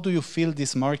 How do you feel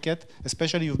this market?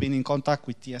 Especially you've been in contact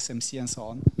with TSMC and so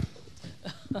on.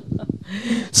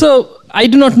 So I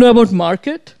do not know about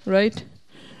market, right?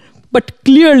 But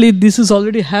clearly this is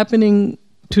already happening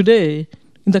today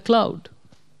in the cloud.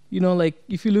 Like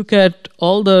if you look at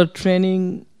all the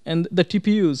training and the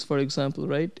TPUs, for example,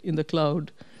 right, in the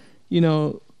cloud,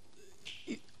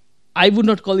 I would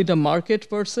not call it a market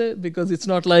per se, because it's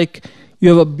not like you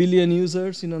have a billion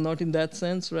users, not in that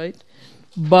sense, right?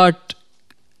 But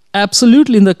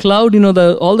absolutely in the cloud,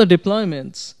 all the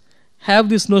deployments have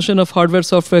this notion of hardware,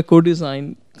 software,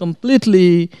 co-design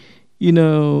completely,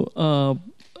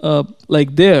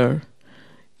 like there.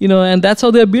 And that's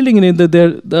how they're building it.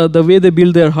 The way they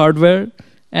build their hardware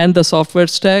and the software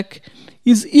stack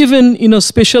is even,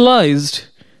 specialized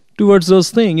towards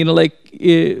those things.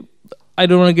 I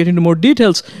don't want to get into more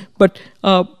details, but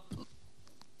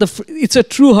it's a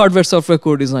true hardware, software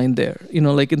co-design there.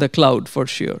 Like in the cloud for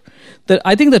sure.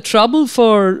 I think the trouble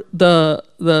for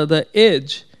the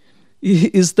edge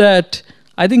is that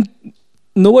I think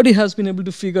nobody has been able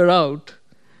to figure out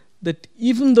that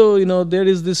even though there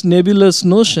is this nebulous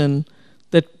notion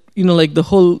that like the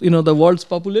whole the world's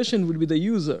population will be the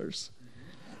users,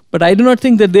 but I do not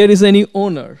think that there is any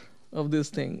owner of this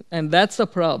thing, and that's a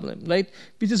problem, right?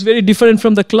 Which is very different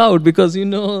from the cloud, because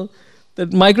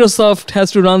that Microsoft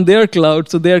has to run their cloud,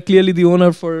 so they are clearly the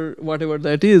owner for whatever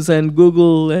that is, and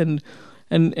Google and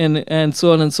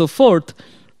so on and so forth.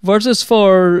 Versus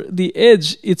for the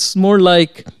edge, it's more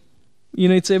like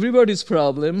it's everybody's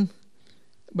problem,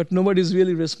 but nobody is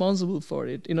really responsible for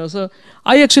it. So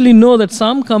I actually know that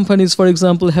some companies, for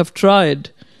example, have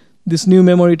tried this new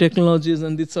memory technologies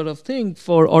and this sort of thing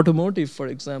for automotive, for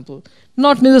example.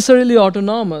 Not necessarily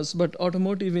autonomous, but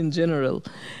automotive in general.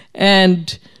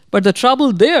 But the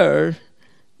trouble there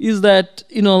is that,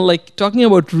 like talking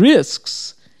about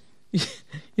risks,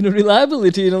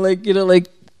 reliability, who's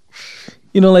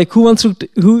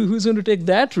going to take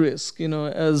that risk,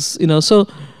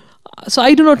 So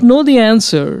I do not know the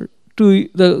answer to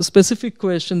the specific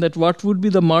question that what would be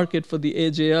the market for the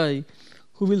edge AI,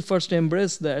 who will first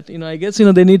embrace that. I guess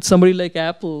they need somebody like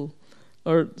Apple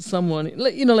or someone.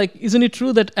 Isn't it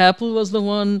true that Apple was the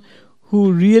one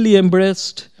who really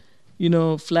embraced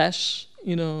flash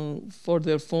for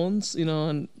their phones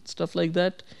and stuff like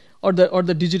that, or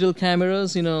the digital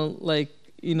cameras,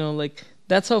 like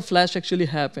that's how flash actually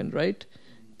happened, right?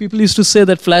 people used to say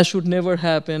that flash would never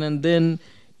happen, and then,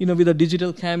 with the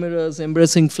digital cameras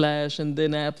embracing flash, and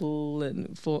then Apple and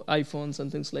for iPhones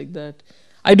and things like that.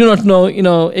 I do not know,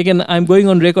 again, I'm going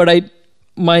on record,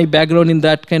 my background in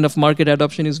that kind of market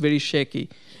adoption is very shaky.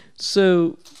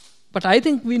 So, but I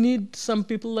think we need some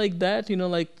people like that,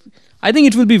 I think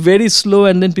it will be very slow,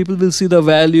 and then people will see the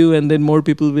value, and then more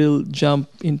people will jump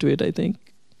into it, I think.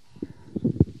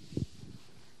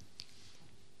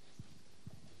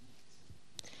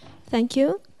 Thank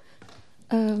you.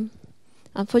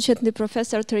 Unfortunately,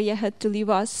 Professor Terrier had to leave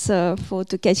us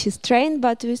to catch his train,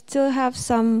 but we still have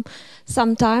some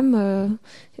time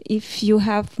if you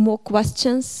have more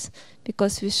questions,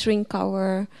 because we shrink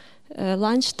our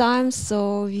lunch time,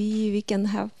 so we can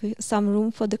have some room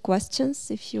for the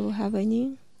questions if you have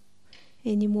any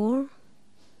more.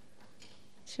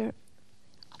 Sure.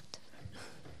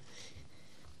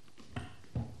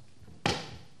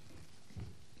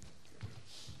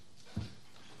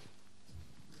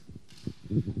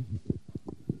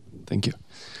 Thank you.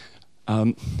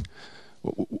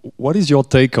 What is your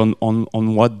take on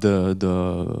what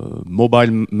the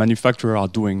mobile manufacturers are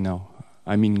doing now?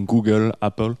 I mean, Google,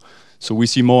 Apple. So we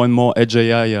see more and more edge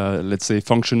AI, let's say,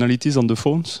 functionalities on the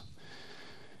phones.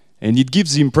 And it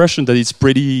gives the impression that it's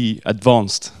pretty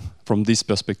advanced from this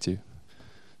perspective.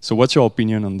 So what's your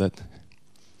opinion on that?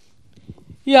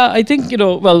 Yeah, I think,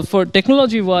 well, for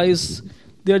technology-wise,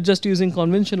 they're just using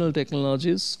conventional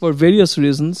technologies for various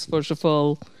reasons. First of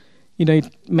all,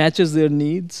 it matches their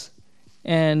needs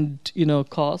and,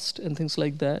 cost and things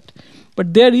like that.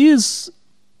 But there is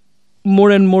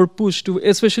more and more push to,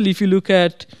 especially if you look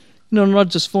at, not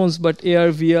just phones, but AR,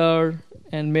 VR,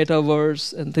 and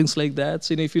metaverse and things like that.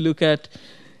 So, if you look at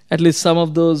least some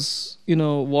of those,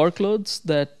 workloads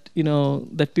that,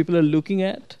 that people are looking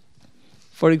at,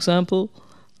 for example,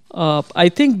 I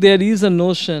think there is a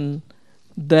notion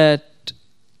that,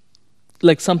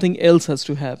 like, something else has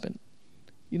to happen.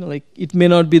 Like, it may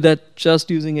not be that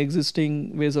just using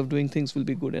existing ways of doing things will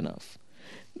be good enough.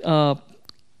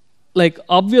 Like,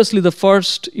 obviously, the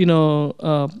first,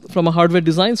 from a hardware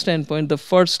design standpoint, the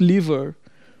first lever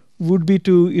would be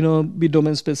to, be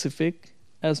domain specific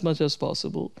as much as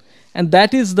possible. And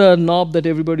that is the knob that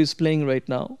everybody is playing right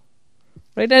now,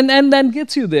 right? And that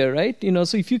gets you there, right?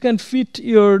 So if you can fit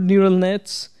your neural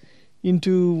nets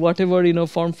into whatever,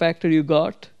 form factor you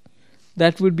got,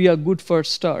 that would be a good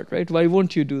first start, right? Why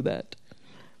won't you do that?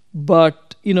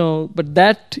 But, but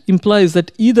that implies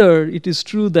that either it is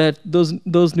true that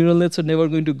those neural nets are never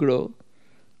going to grow,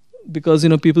 because,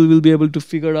 people will be able to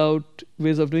figure out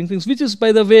ways of doing things, which is,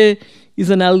 by the way, is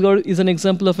an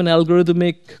example of an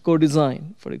algorithmic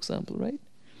co-design, for example, right?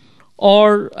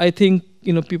 Or I think,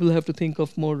 people have to think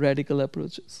of more radical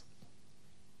approaches.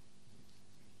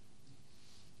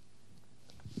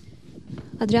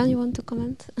 Adrian, you want to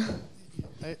comment?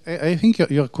 I think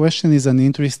your question is an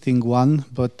interesting one,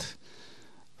 but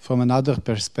from another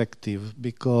perspective,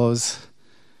 because,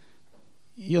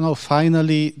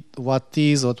 finally, what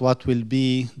is or what will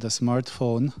be the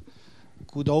smartphone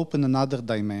could open another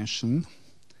dimension.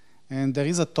 And there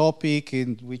is a topic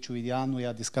in which we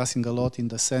are discussing a lot in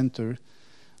the center,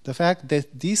 the fact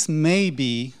that this may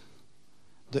be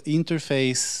the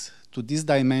interface to this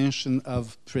dimension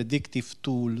of predictive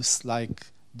tools like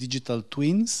digital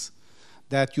twins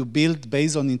that you build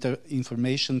based on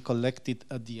information collected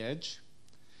at the edge.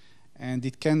 And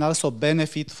it can also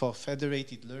benefit for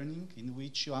federated learning, in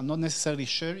which you are not necessarily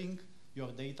sharing your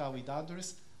data with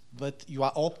others, but you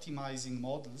are optimizing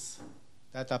models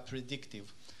that are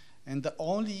predictive. And the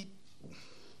only,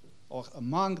 or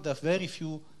among the very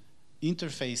few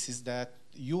interfaces that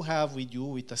you have with you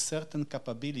with a certain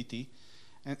capability,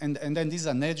 and then this is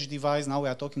an edge device. Now we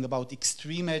are talking about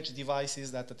extreme edge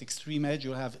devices that at extreme edge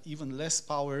you have even less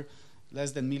power,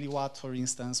 less than milliwatt, for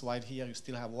instance, while here you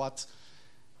still have watts.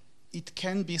 It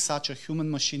can be such a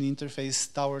human-machine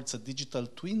interface towards a digital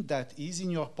twin that is in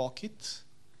your pocket,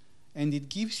 and it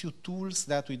gives you tools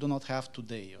that we do not have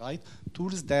today, right?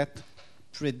 Tools that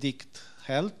predict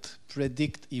health,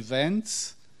 predict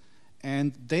events,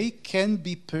 and they can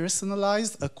be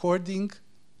personalized according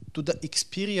to the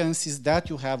experiences that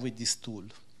you have with this tool.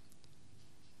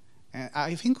 And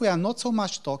I think we are not so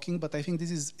much talking, but I think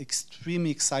this is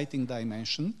extremely exciting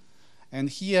dimension. And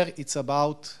here it's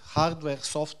about hardware,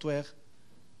 software,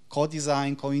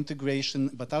 co-design,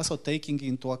 co-integration, but also taking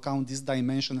into account this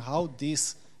dimension, how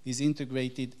this is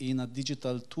integrated in a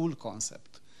digital tool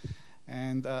concept.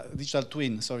 And digital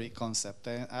twin, sorry, concept.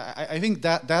 I think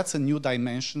that's a new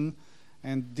dimension.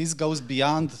 And this goes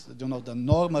beyond, the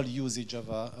normal usage of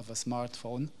a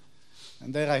smartphone.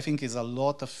 And there I think is a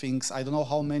lot of things. I don't know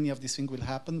how many of these things will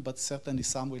happen, but certainly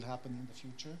some will happen in the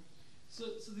future. So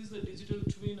this is a digital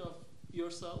twin of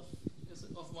yourself,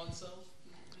 of oneself,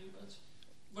 pretty much.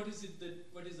 What is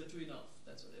the twin of?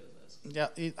 That's what I was asking.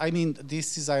 Yeah, I mean,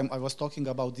 this is I was talking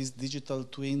about this digital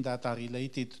twin that are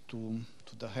related to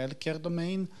the healthcare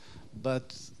domain,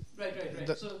 but right.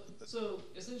 So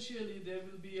essentially, there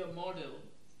will be a model,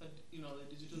 a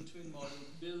digital twin model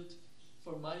built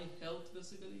for my health,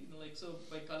 basically. Like so,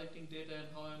 by collecting data and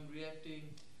how I'm reacting.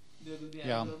 There will be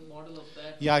a model of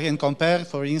that. Yeah, I can compare,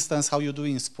 for instance, how you do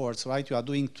in sports, right? You are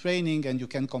doing training and you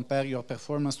can compare your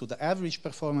performance to the average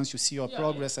performance, you see your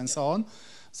progress and so on.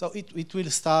 So it will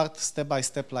start step by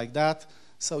step like that.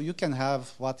 So you can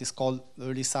have what is called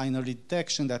early sign, early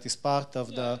detection that is part of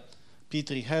the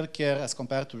P3 healthcare as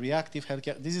compared to reactive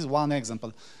healthcare. This is one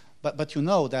example. But you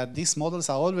know that these models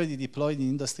are already deployed in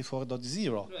Industry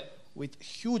 4.0 with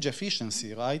huge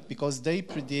efficiency, right? Because they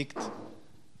predict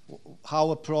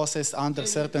how a process under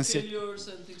certain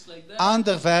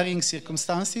under varying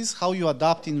circumstances, how you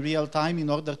adapt in real time in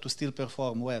order to still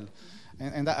perform well.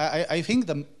 And I think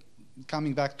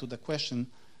coming back to the question,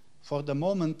 for the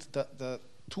moment, the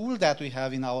tool that we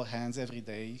have in our hands every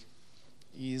day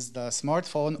is the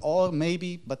smartphone, or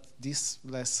maybe, but this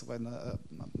less when a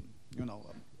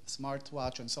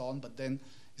smartwatch and so on, but then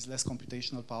is less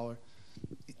computational power.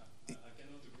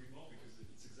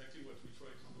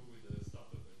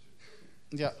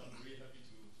 Yeah. So I'm really happy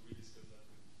to rediscuss that.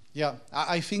 Yeah,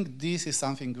 I think this is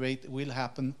something great will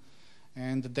happen,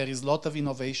 and there is a lot of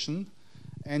innovation,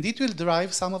 and it will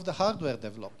drive some of the hardware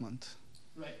development.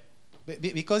 Right.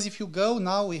 Because if you go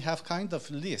now, we have kind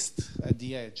of list at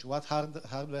the edge. What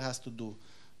hardware has to do?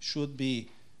 Should be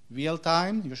real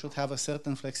time. You should have a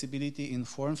certain flexibility in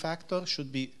form factor.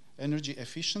 Should be energy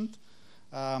efficient.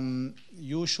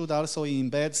 You should also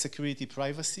embed security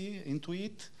privacy into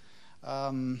it.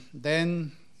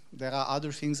 Then there are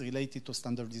other things related to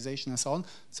standardization and so on.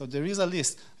 So there is a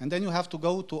list. And then you have to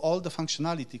go to all the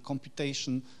functionality,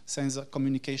 computation, sensor,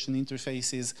 communication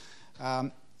interfaces,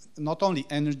 not only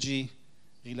energy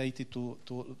related to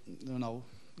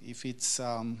if it's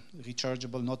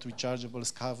rechargeable, not rechargeable,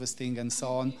 harvesting, and so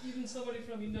on. Even somebody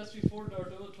from Industry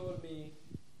 4.0 told me,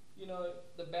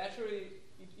 the battery,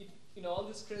 all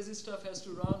this crazy stuff has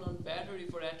to run on battery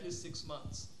for at least 6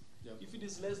 months. Yep. If it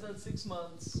is less than 6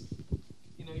 months,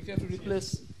 if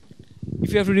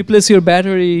you have to replace your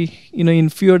battery, in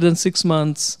fewer than 6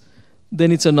 months,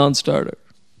 then it's a non-starter,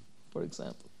 for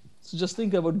example. So just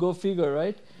think about, go figure,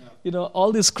 right? Yeah.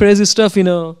 All this crazy stuff,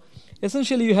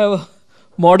 essentially you have a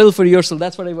model for yourself.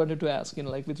 That's what I wanted to ask,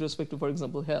 like with respect to, for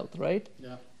example, health, right?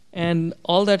 Yeah. And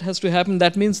all that has to happen.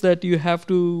 That means that you have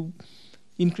to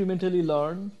incrementally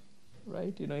learn,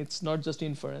 right? It's not just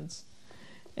inference.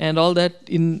 And all that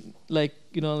in like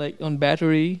on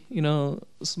battery,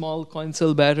 small coin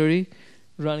cell battery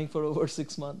running for over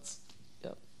 6 months.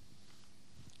 Yeah.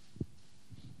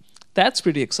 That's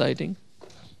pretty exciting.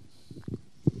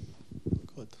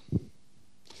 Good.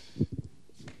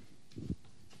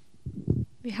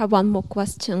 We have one more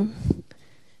question.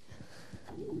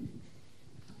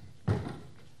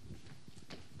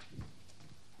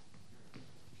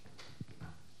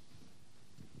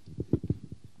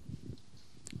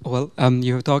 Well,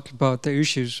 you have talked about the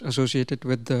issues associated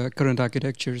with the current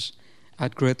architectures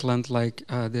at great length, like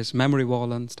this memory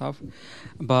wall and stuff.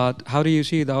 But how do you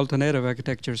see the alternative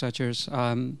architecture, such as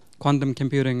quantum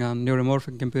computing and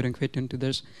neuromorphic computing, fit into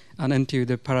this and into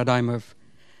the paradigm of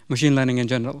machine learning in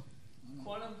general?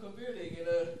 Quantum computing,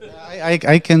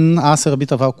 I can answer a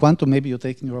bit about quantum. Maybe you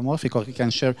take neuromorphic, or you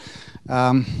can share.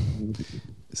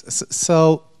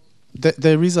 So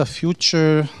there is a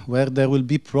future where there will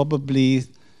be probably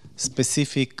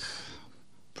specific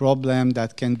problem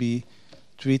that can be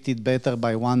treated better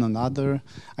by one another.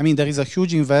 I mean, there is a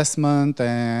huge investment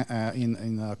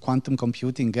in quantum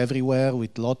computing everywhere,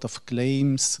 with a lot of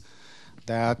claims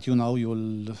that,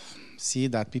 you'll see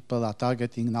that people are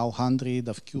targeting now 100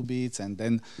 of qubits, and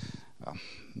then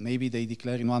maybe they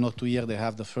declare in 1 or 2 years they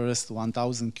have the first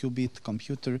 1,000 qubit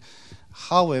computer.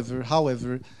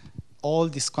 However, all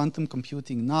this quantum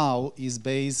computing now is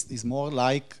more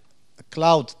like a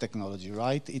cloud technology,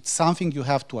 right? It's something you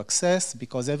have to access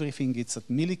because everything is at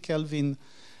millikelvin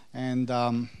and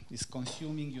is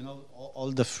consuming,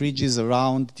 all the fridges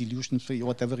around, dilution free,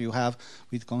 whatever you have,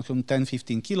 will consume 10,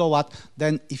 15 kilowatt.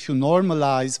 Then if you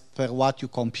normalize per what you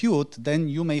compute, then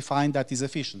you may find that is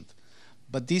efficient.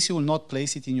 But this you will not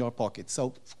place it in your pocket.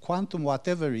 So quantum,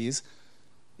 whatever is,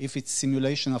 if it's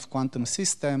simulation of quantum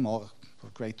system or for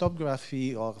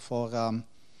cryptography or for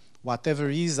whatever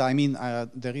is, I mean,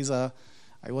 there is a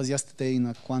I was yesterday in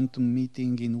a quantum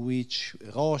meeting in which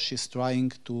Roche is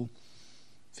trying to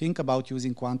think about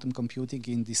using quantum computing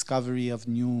in discovery of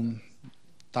new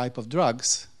type of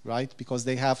drugs, right? Because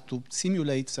they have to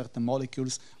simulate certain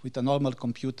molecules with a normal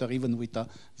computer, even with a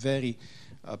very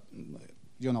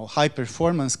high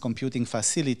performance computing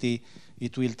facility,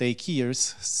 it will take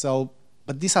years. So,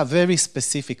 but these are very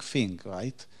specific things,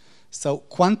 right? So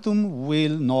quantum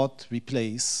will not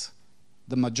replace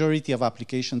the majority of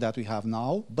applications that we have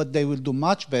now, but they will do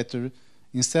much better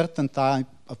in certain type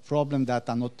of problems that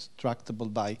are not tractable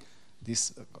by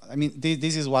this. I mean,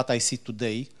 this is what I see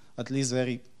today, at least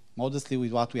very modestly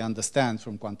with what we understand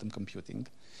from quantum computing.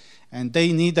 And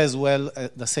they need as well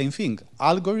the same thing,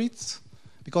 algorithms,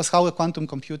 because how a quantum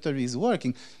computer is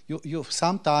working, you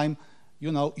sometimes,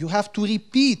 you have to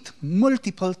repeat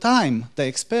multiple times the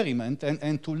experiment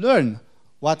and to learn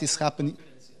what is happening.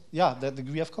 Yeah, the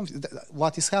degree of confidence,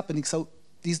 what is happening. So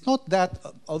it's not that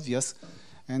obvious,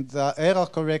 and error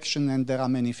correction, and there are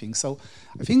many things. So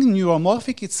I think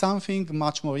neuromorphic is something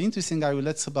much more interesting. I will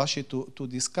let Subhasish to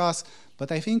discuss,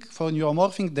 but I think for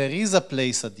neuromorphic there is a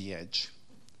place at the edge,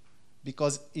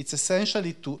 because it's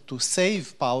essentially to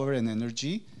save power and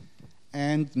energy,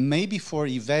 and maybe for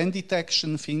event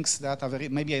detection, things that are very,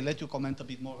 maybe I'll let you comment a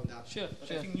bit more on that. Sure, but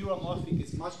sure. I think neuromorphic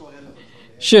is much more relevant.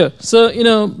 Sure. So,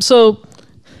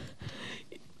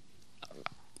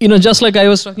 just like I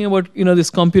was talking about, this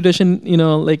computation,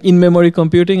 like in-memory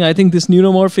computing, I think this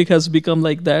neuromorphic has become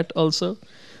like that also.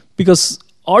 Because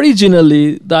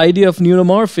originally, the idea of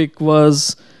neuromorphic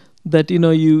was that,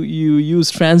 you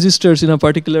use transistors in a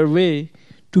particular way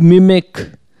to mimic,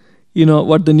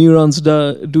 what the neurons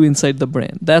do inside the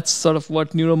brain. That's sort of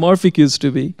what neuromorphic used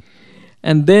to be.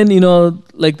 And then,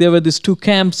 like there were these two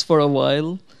camps for a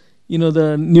while,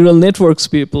 the neural networks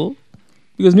people,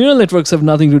 because neural networks have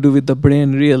nothing to do with the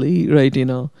brain really, right,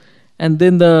 And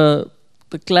then the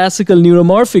classical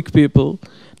neuromorphic people.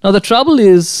 Now the trouble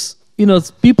is,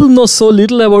 people know so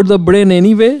little about the brain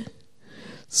anyway.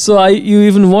 So you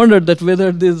even wondered that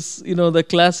whether this, the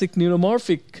classic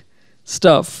neuromorphic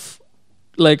stuff,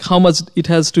 like how much it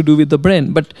has to do with the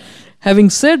brain. But having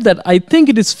said that, I think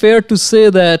it is fair to say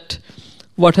that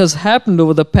what has happened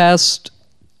over the past,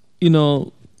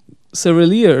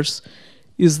 several years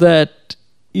is that,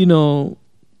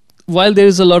 while there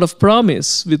is a lot of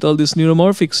promise with all this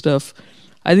neuromorphic stuff,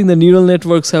 I think the neural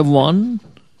networks have won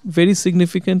very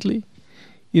significantly.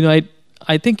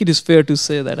 I think it is fair to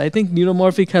say that. I think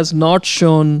neuromorphic has not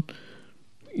shown,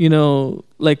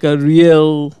 like a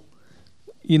real,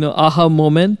 aha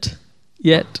moment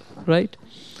yet, right?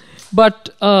 But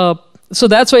so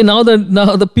that's why now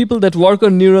the people that work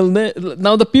on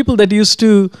now the people that used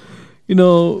to,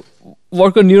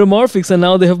 work on neuromorphics, and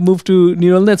now they have moved to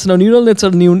neural nets. Now neural nets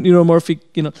are neuromorphic,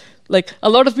 like a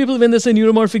lot of people when they say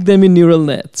neuromorphic, they mean neural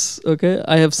nets, okay?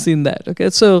 I have seen that, okay?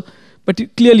 So, but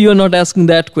clearly you're not asking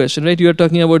that question, right? You're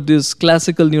talking about this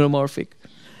classical neuromorphic.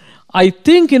 I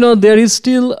think, there is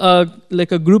still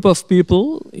like a group of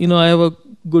people, I have a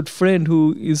good friend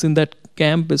who is in that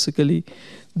camp basically.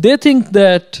 They think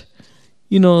that,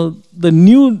 the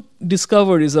new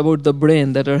discoveries about the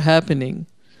brain that are happening,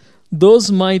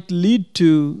 those might lead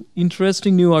to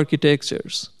interesting new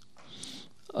architectures.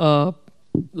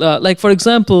 Like for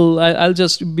example, I'll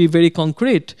just be very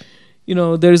concrete.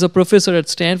 There is a professor at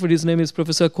Stanford, his name is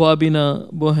Professor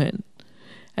Kwabena Bohen.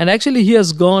 And actually he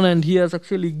has gone and he has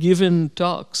actually given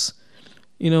talks,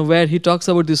 where he talks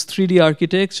about these 3D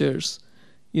architectures,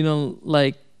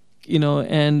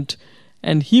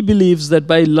 and he believes that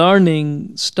by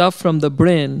learning stuff from the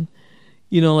brain,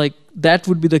 like that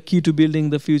would be the key to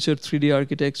building the future 3D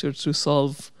architectures to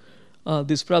solve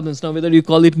these problems. Now, whether you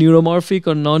call it neuromorphic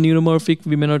or non-neuromorphic,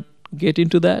 we may not get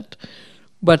into that.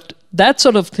 But that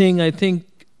sort of thing, I think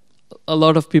a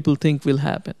lot of people think will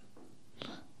happen. You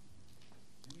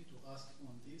need to ask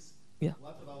on this. Yeah.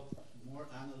 What about more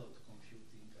analog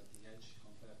computing at the edge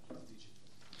compared to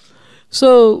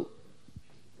digital?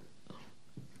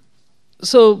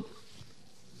 So,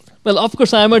 well, of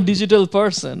course, I'm a digital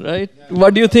person, right? Yeah.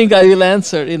 What do you think I will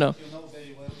answer, You know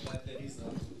very well that there is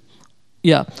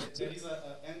yeah. There is an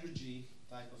energy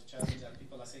type of challenge that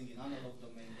people are saying in analog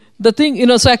domain. The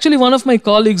thing, so actually one of my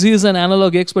colleagues, he is an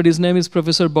analog expert. His name is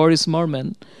Professor Boris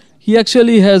Morman. He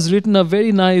actually has written a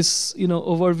very nice,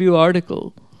 overview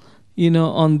article,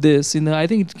 on this. I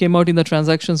think it came out in the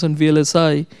Transactions on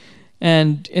VLSI,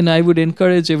 and I would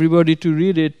encourage everybody to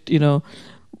read it,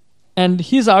 And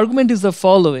his argument is the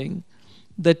following,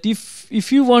 that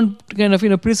if you want kind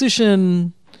of,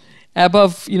 precision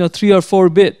above, 3 or 4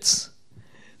 bits,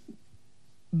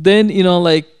 then,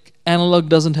 like analog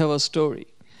doesn't have a story.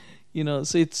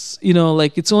 So it's,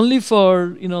 like it's only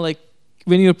for, like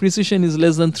when your precision is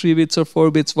less than 3 bits or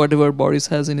 4 bits, whatever Boris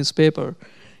has in his paper,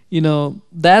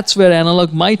 that's where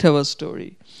analog might have a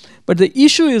story. But the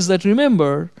issue is that,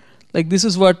 remember, like this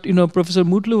is what, Professor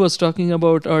Mutlu was talking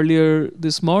about earlier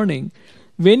this morning.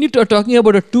 When you are talking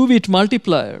about a 2-bit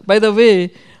multiplier, by the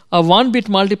way, a 1-bit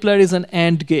multiplier is an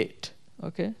AND gate,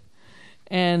 okay?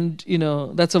 And,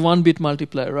 that's a 1-bit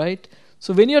multiplier, right?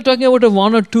 So when you're talking about a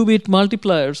 1 or 2-bit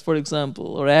multipliers, for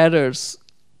example, or adders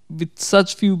with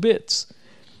such few bits,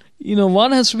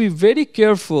 one has to be very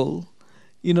careful,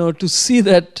 to see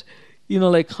that,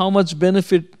 like how much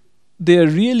benefit there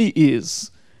really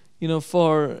is,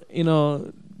 for,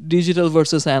 digital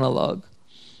versus analog.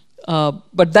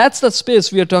 But that's the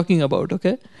space we are talking about,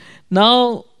 okay?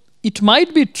 Now, it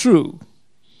might be true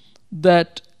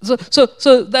that, so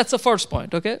that's the first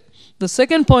point, okay? The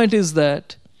second point is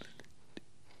that,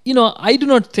 I do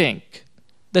not think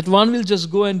that one will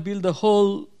just go and build the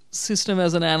whole system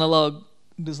as an analog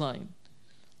design.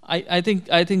 I think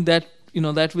that,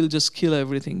 that will just kill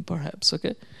everything, perhaps,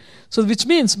 okay? So which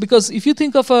means, because if you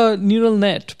think of a neural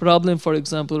net problem, for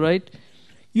example, right,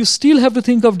 you still have to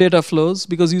think of data flows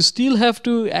because you still have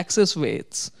to access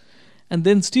weights and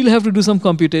then still have to do some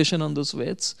computation on those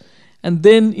weights. And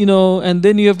then, you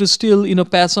have to still,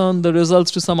 pass on the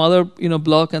results to some other,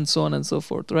 block and so on and so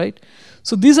forth, right?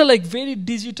 So these are like very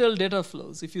digital data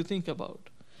flows, if you think about.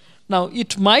 Now,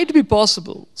 it might be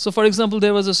possible. So for example,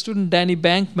 there was a student, Danny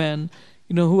Bankman,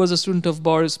 who was a student of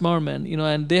Boris Marman,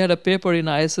 and they had a paper in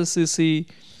ISSCC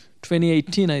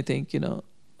 2018, I think,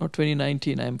 or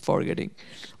 2019, I'm forgetting,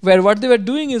 where what they were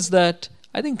doing is that,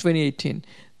 I think 2018,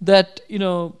 that,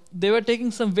 they were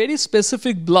taking some very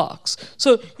specific blocks.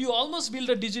 So you almost build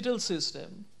a digital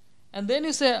system, and then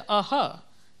you say, aha,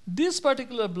 this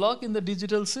particular block in the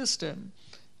digital system,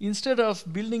 instead of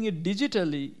building it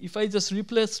digitally, if I just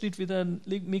replace it with a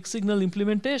mixed signal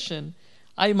implementation,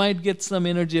 I might get some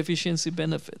energy efficiency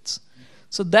benefits.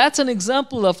 So that's an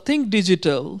example of think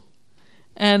digital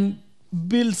and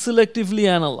build selectively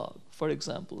analog, for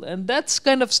example. And that's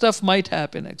kind of stuff might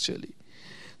happen, actually.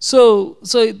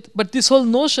 But this whole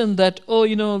notion that,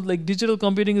 like digital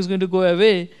computing is going to go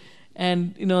away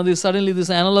and, suddenly this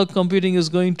analog computing is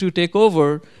going to take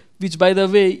over, which, by the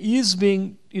way, is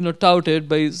being, touted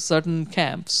by certain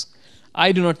camps.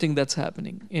 I do not think that's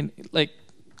happening.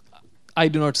 I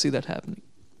do not see that happening.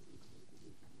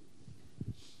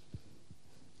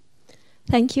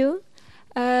 Thank you.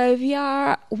 We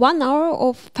are 1 hour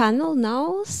of panel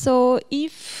now. So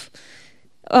if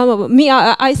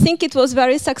I think it was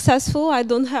very successful. I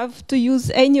don't have to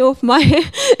use any of my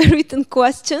written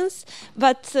questions.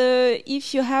 But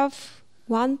if you have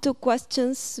 1, 2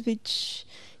 questions which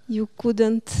you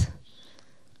couldn't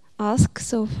ask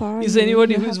so far. Is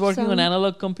anybody who is working on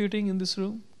analog computing in this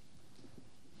room?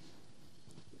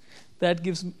 That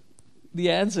gives the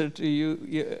answer to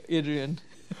you, Adrian.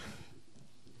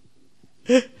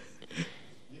 There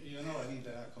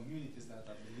are communities that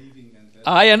are believing and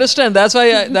I understand. That's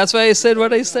why I said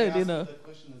what I said. The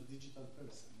question of digital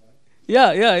person,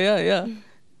 right? Yeah.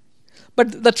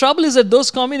 But the trouble is that those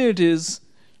communities,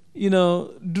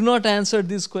 do not answer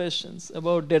these questions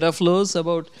about data flows.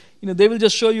 About they will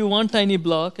just show you one tiny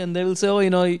block and they will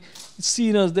say,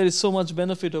 see, there is so much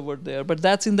benefit over there. But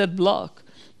that's in that block.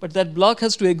 But that block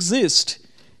has to exist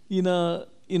in a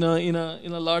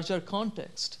larger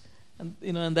context.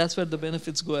 And that's where the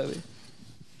benefits go away.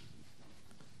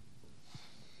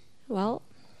 Well,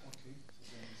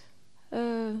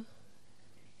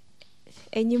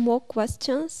 any more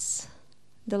questions?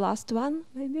 The last one,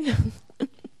 maybe?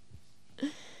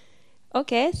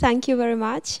 Okay, thank you very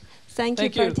much. Thank you,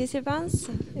 participants.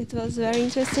 It was a very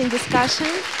interesting discussion.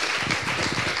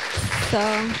 So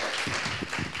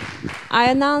I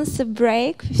announce a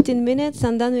break, 15 minutes,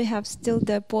 and then we have still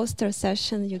the poster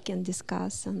session you can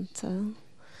discuss and